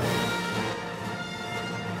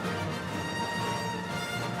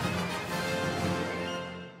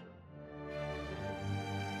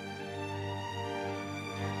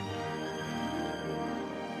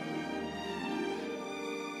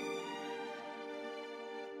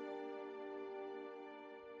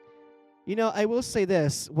 I will say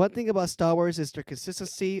this. One thing about Star Wars is their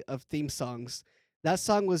consistency of theme songs. That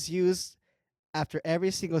song was used after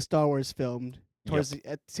every single Star Wars film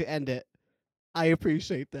Yep, to end it. I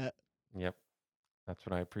appreciate that. yep. That's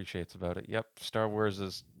what I appreciate about it. Yep, Star Wars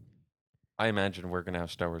is. I imagine we're gonna have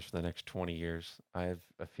Star Wars for the next 20 years. I have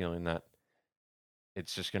a feeling that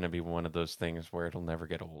it's just gonna be one of those things where it'll never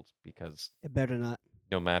get old because It better not.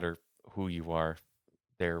 no matter who you are,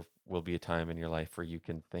 there will be a time in your life where you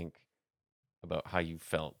can think about how you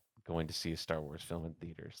felt going to see a Star Wars film in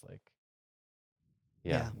theaters. Like,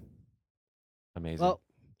 yeah, Yeah. amazing. Well,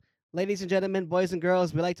 ladies and gentlemen, boys and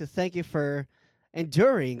girls, we'd like to thank you for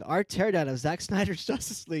enduring our teardown of Zack Snyder's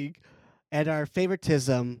Justice League and our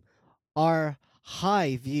favoritism, our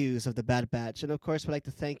high views of the Bad Batch. And of course, we'd like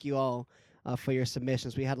to thank you all for your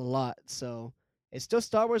submissions. We had a lot. So it's still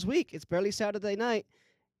Star Wars week. It's barely Saturday night.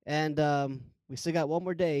 And we still got one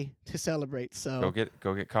more day to celebrate. So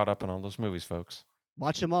Go get caught up on all those movies, folks.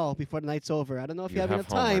 watch them all before the night's over. I don't know if you You have have enough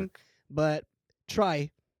time, homework. but try.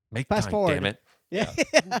 Make Fast time, forward. damn it.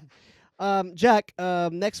 Yeah. Jack,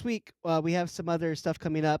 next week we have some other stuff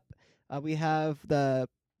coming up. We have the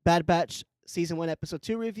Bad Batch season 1 episode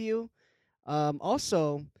 2 review.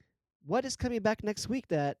 Also, what is coming back next week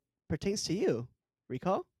that pertains to you?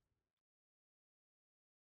 Recall?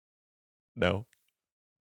 No.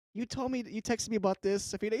 You told me you texted me about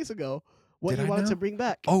this a few days ago. What Did you I wanted know? to bring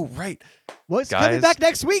back? Oh, right. What's coming Guys. back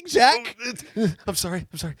next week, Jack? I'm sorry.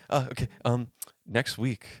 Okay. Next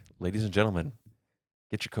week, ladies and gentlemen,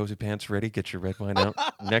 get your cozy pants ready. Get your red wine out.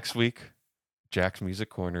 Next week, Jack's Music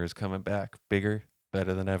Corner is coming back. Bigger,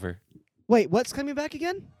 better than ever. Wait, what's coming back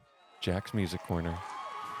again? Jack's Music Corner.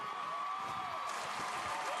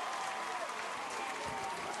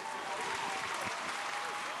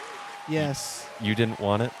 Yes. You didn't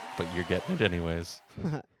want it, but you're getting it anyways.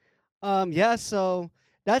 Yeah, so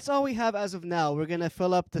that's all we have as of now. We're gonna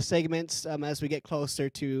fill up the segments as we get closer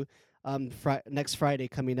to next Friday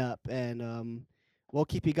coming up, and we'll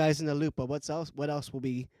keep you guys in the loop of what else we'll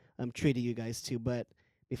be treating you guys to. But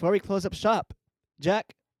before we close up shop,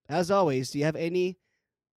 Jack, as always, do you have any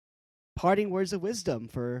parting words of wisdom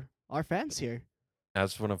for our fans here?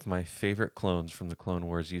 As one of my favorite clones from the Clone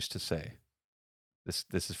Wars used to say, this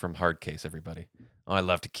is from Hard Case, everybody. Oh, I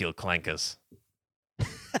love to kill clankers.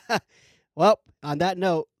 Well, on that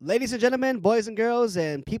note, ladies and gentlemen, boys and girls,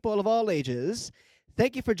 and people of all ages,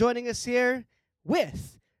 thank you for joining us here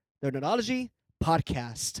with the Nerdology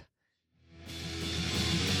Podcast.